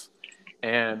Joseph.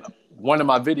 And one of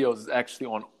my videos is actually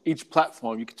on each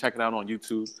platform. You can check it out on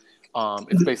YouTube.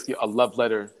 It's basically a love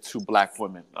letter to Black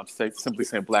women. I'm simply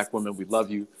saying, Black women, we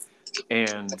love you.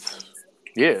 And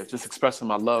yeah, just expressing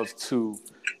my love to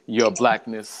your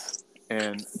Blackness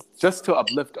and just to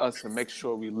uplift us and make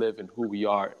sure we live in who we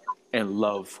are and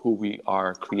love who we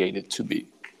are created to be.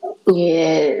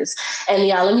 Yes. And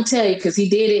y'all, let me tell you, because he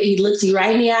did it. He looked you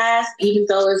right in the eyes, even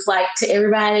though it's like to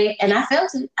everybody. And I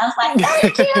felt it. I was like,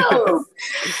 thank you.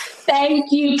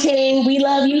 Thank you, King. We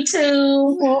love you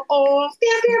too.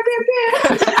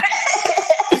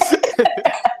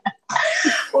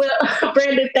 Well,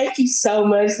 Brandon, thank you so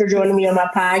much for joining me on my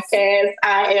podcast.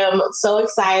 I am so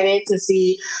excited to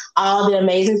see all the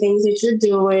amazing things that you're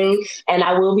doing. And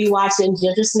I will be watching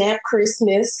Ginger Snap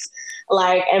Christmas.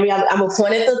 Like, I'm going to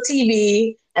point at the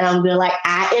TV and I'm going to like,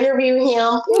 I interview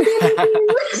him.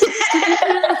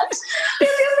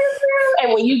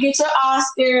 And when you get your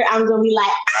Oscar, I'm going to be like,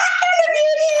 I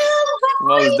interviewed him.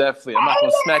 Most definitely. I'm not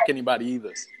going to smack anybody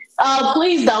either. Oh,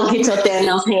 please don't get your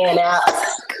Thanos hand out.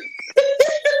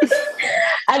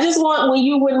 I just want, when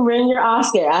you wouldn't win your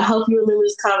Oscar, I hope you remember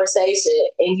this conversation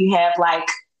and you have like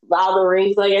all the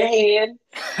rings on your hand.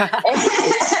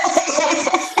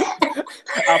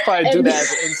 I'll probably do that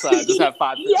as an inside. Just have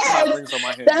five rings on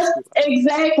my hand. That's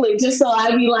exactly. Just so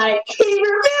I'd be like, he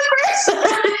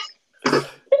remembers.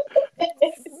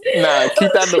 Nah,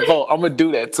 keep that in the vault. I'm gonna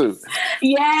do that too.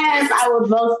 Yes, I would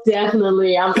most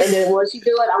definitely. And then once you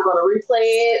do it, I'm gonna replay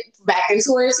it back in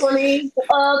 2020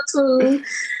 up to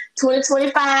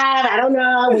 2025. I don't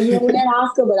know when you win that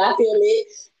Oscar, but I feel it.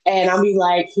 And I'll be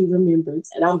like, he remembers,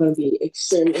 and I'm gonna be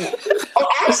extremely happy. Oh,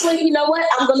 actually, you know what?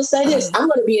 I'm gonna say this. I'm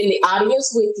gonna be in the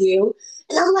audience with you,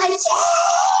 and I'm like,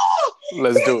 yeah,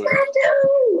 Let's that's do it. what I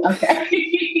do. Let's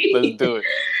Okay. do it.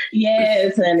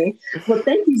 Yes, honey. Well,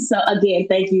 thank you so again.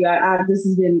 Thank you. This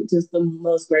has been just the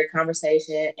most great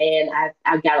conversation, and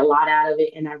I got a lot out of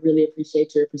it, and I really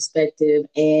appreciate your perspective.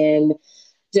 And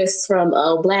just from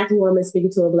a Black woman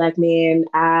speaking to a Black man,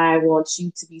 I want you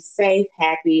to be safe,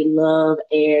 happy, love,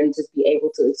 and just be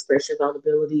able to express your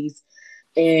vulnerabilities,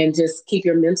 and just keep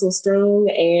your mental strong,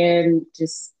 and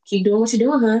just keep doing what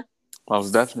you're doing, huh? I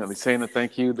was definitely saying a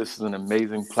thank you. This is an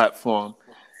amazing platform,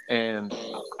 and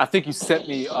I think you sent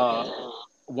me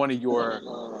one of your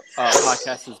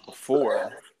podcasts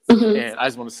before, Hmm. and I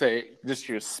just want to say, just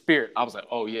your spirit. I was like,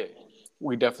 oh yeah,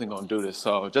 we definitely gonna do this.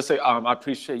 So just say, I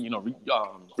appreciate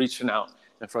reaching out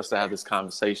and for us to have this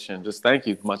conversation. Just thank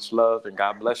you, much love, and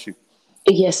God bless you.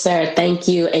 Yes, sir. Thank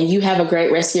you. And you have a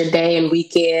great rest of your day and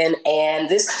weekend.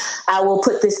 And I will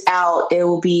put this out. It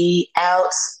will be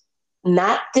out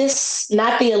not the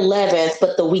 11th,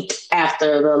 but the week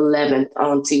after the 11th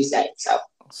on Tuesday. So,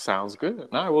 Sounds good.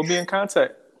 All right, we'll be in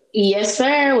contact. yes,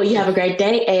 sir. Well, you have a great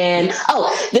day. And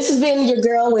this has been your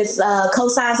girl with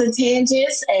cosigns and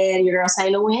tangents, and your girl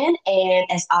Sailor Win. And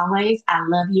as always, I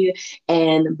love you.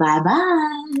 And bye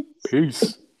bye.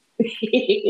 Peace.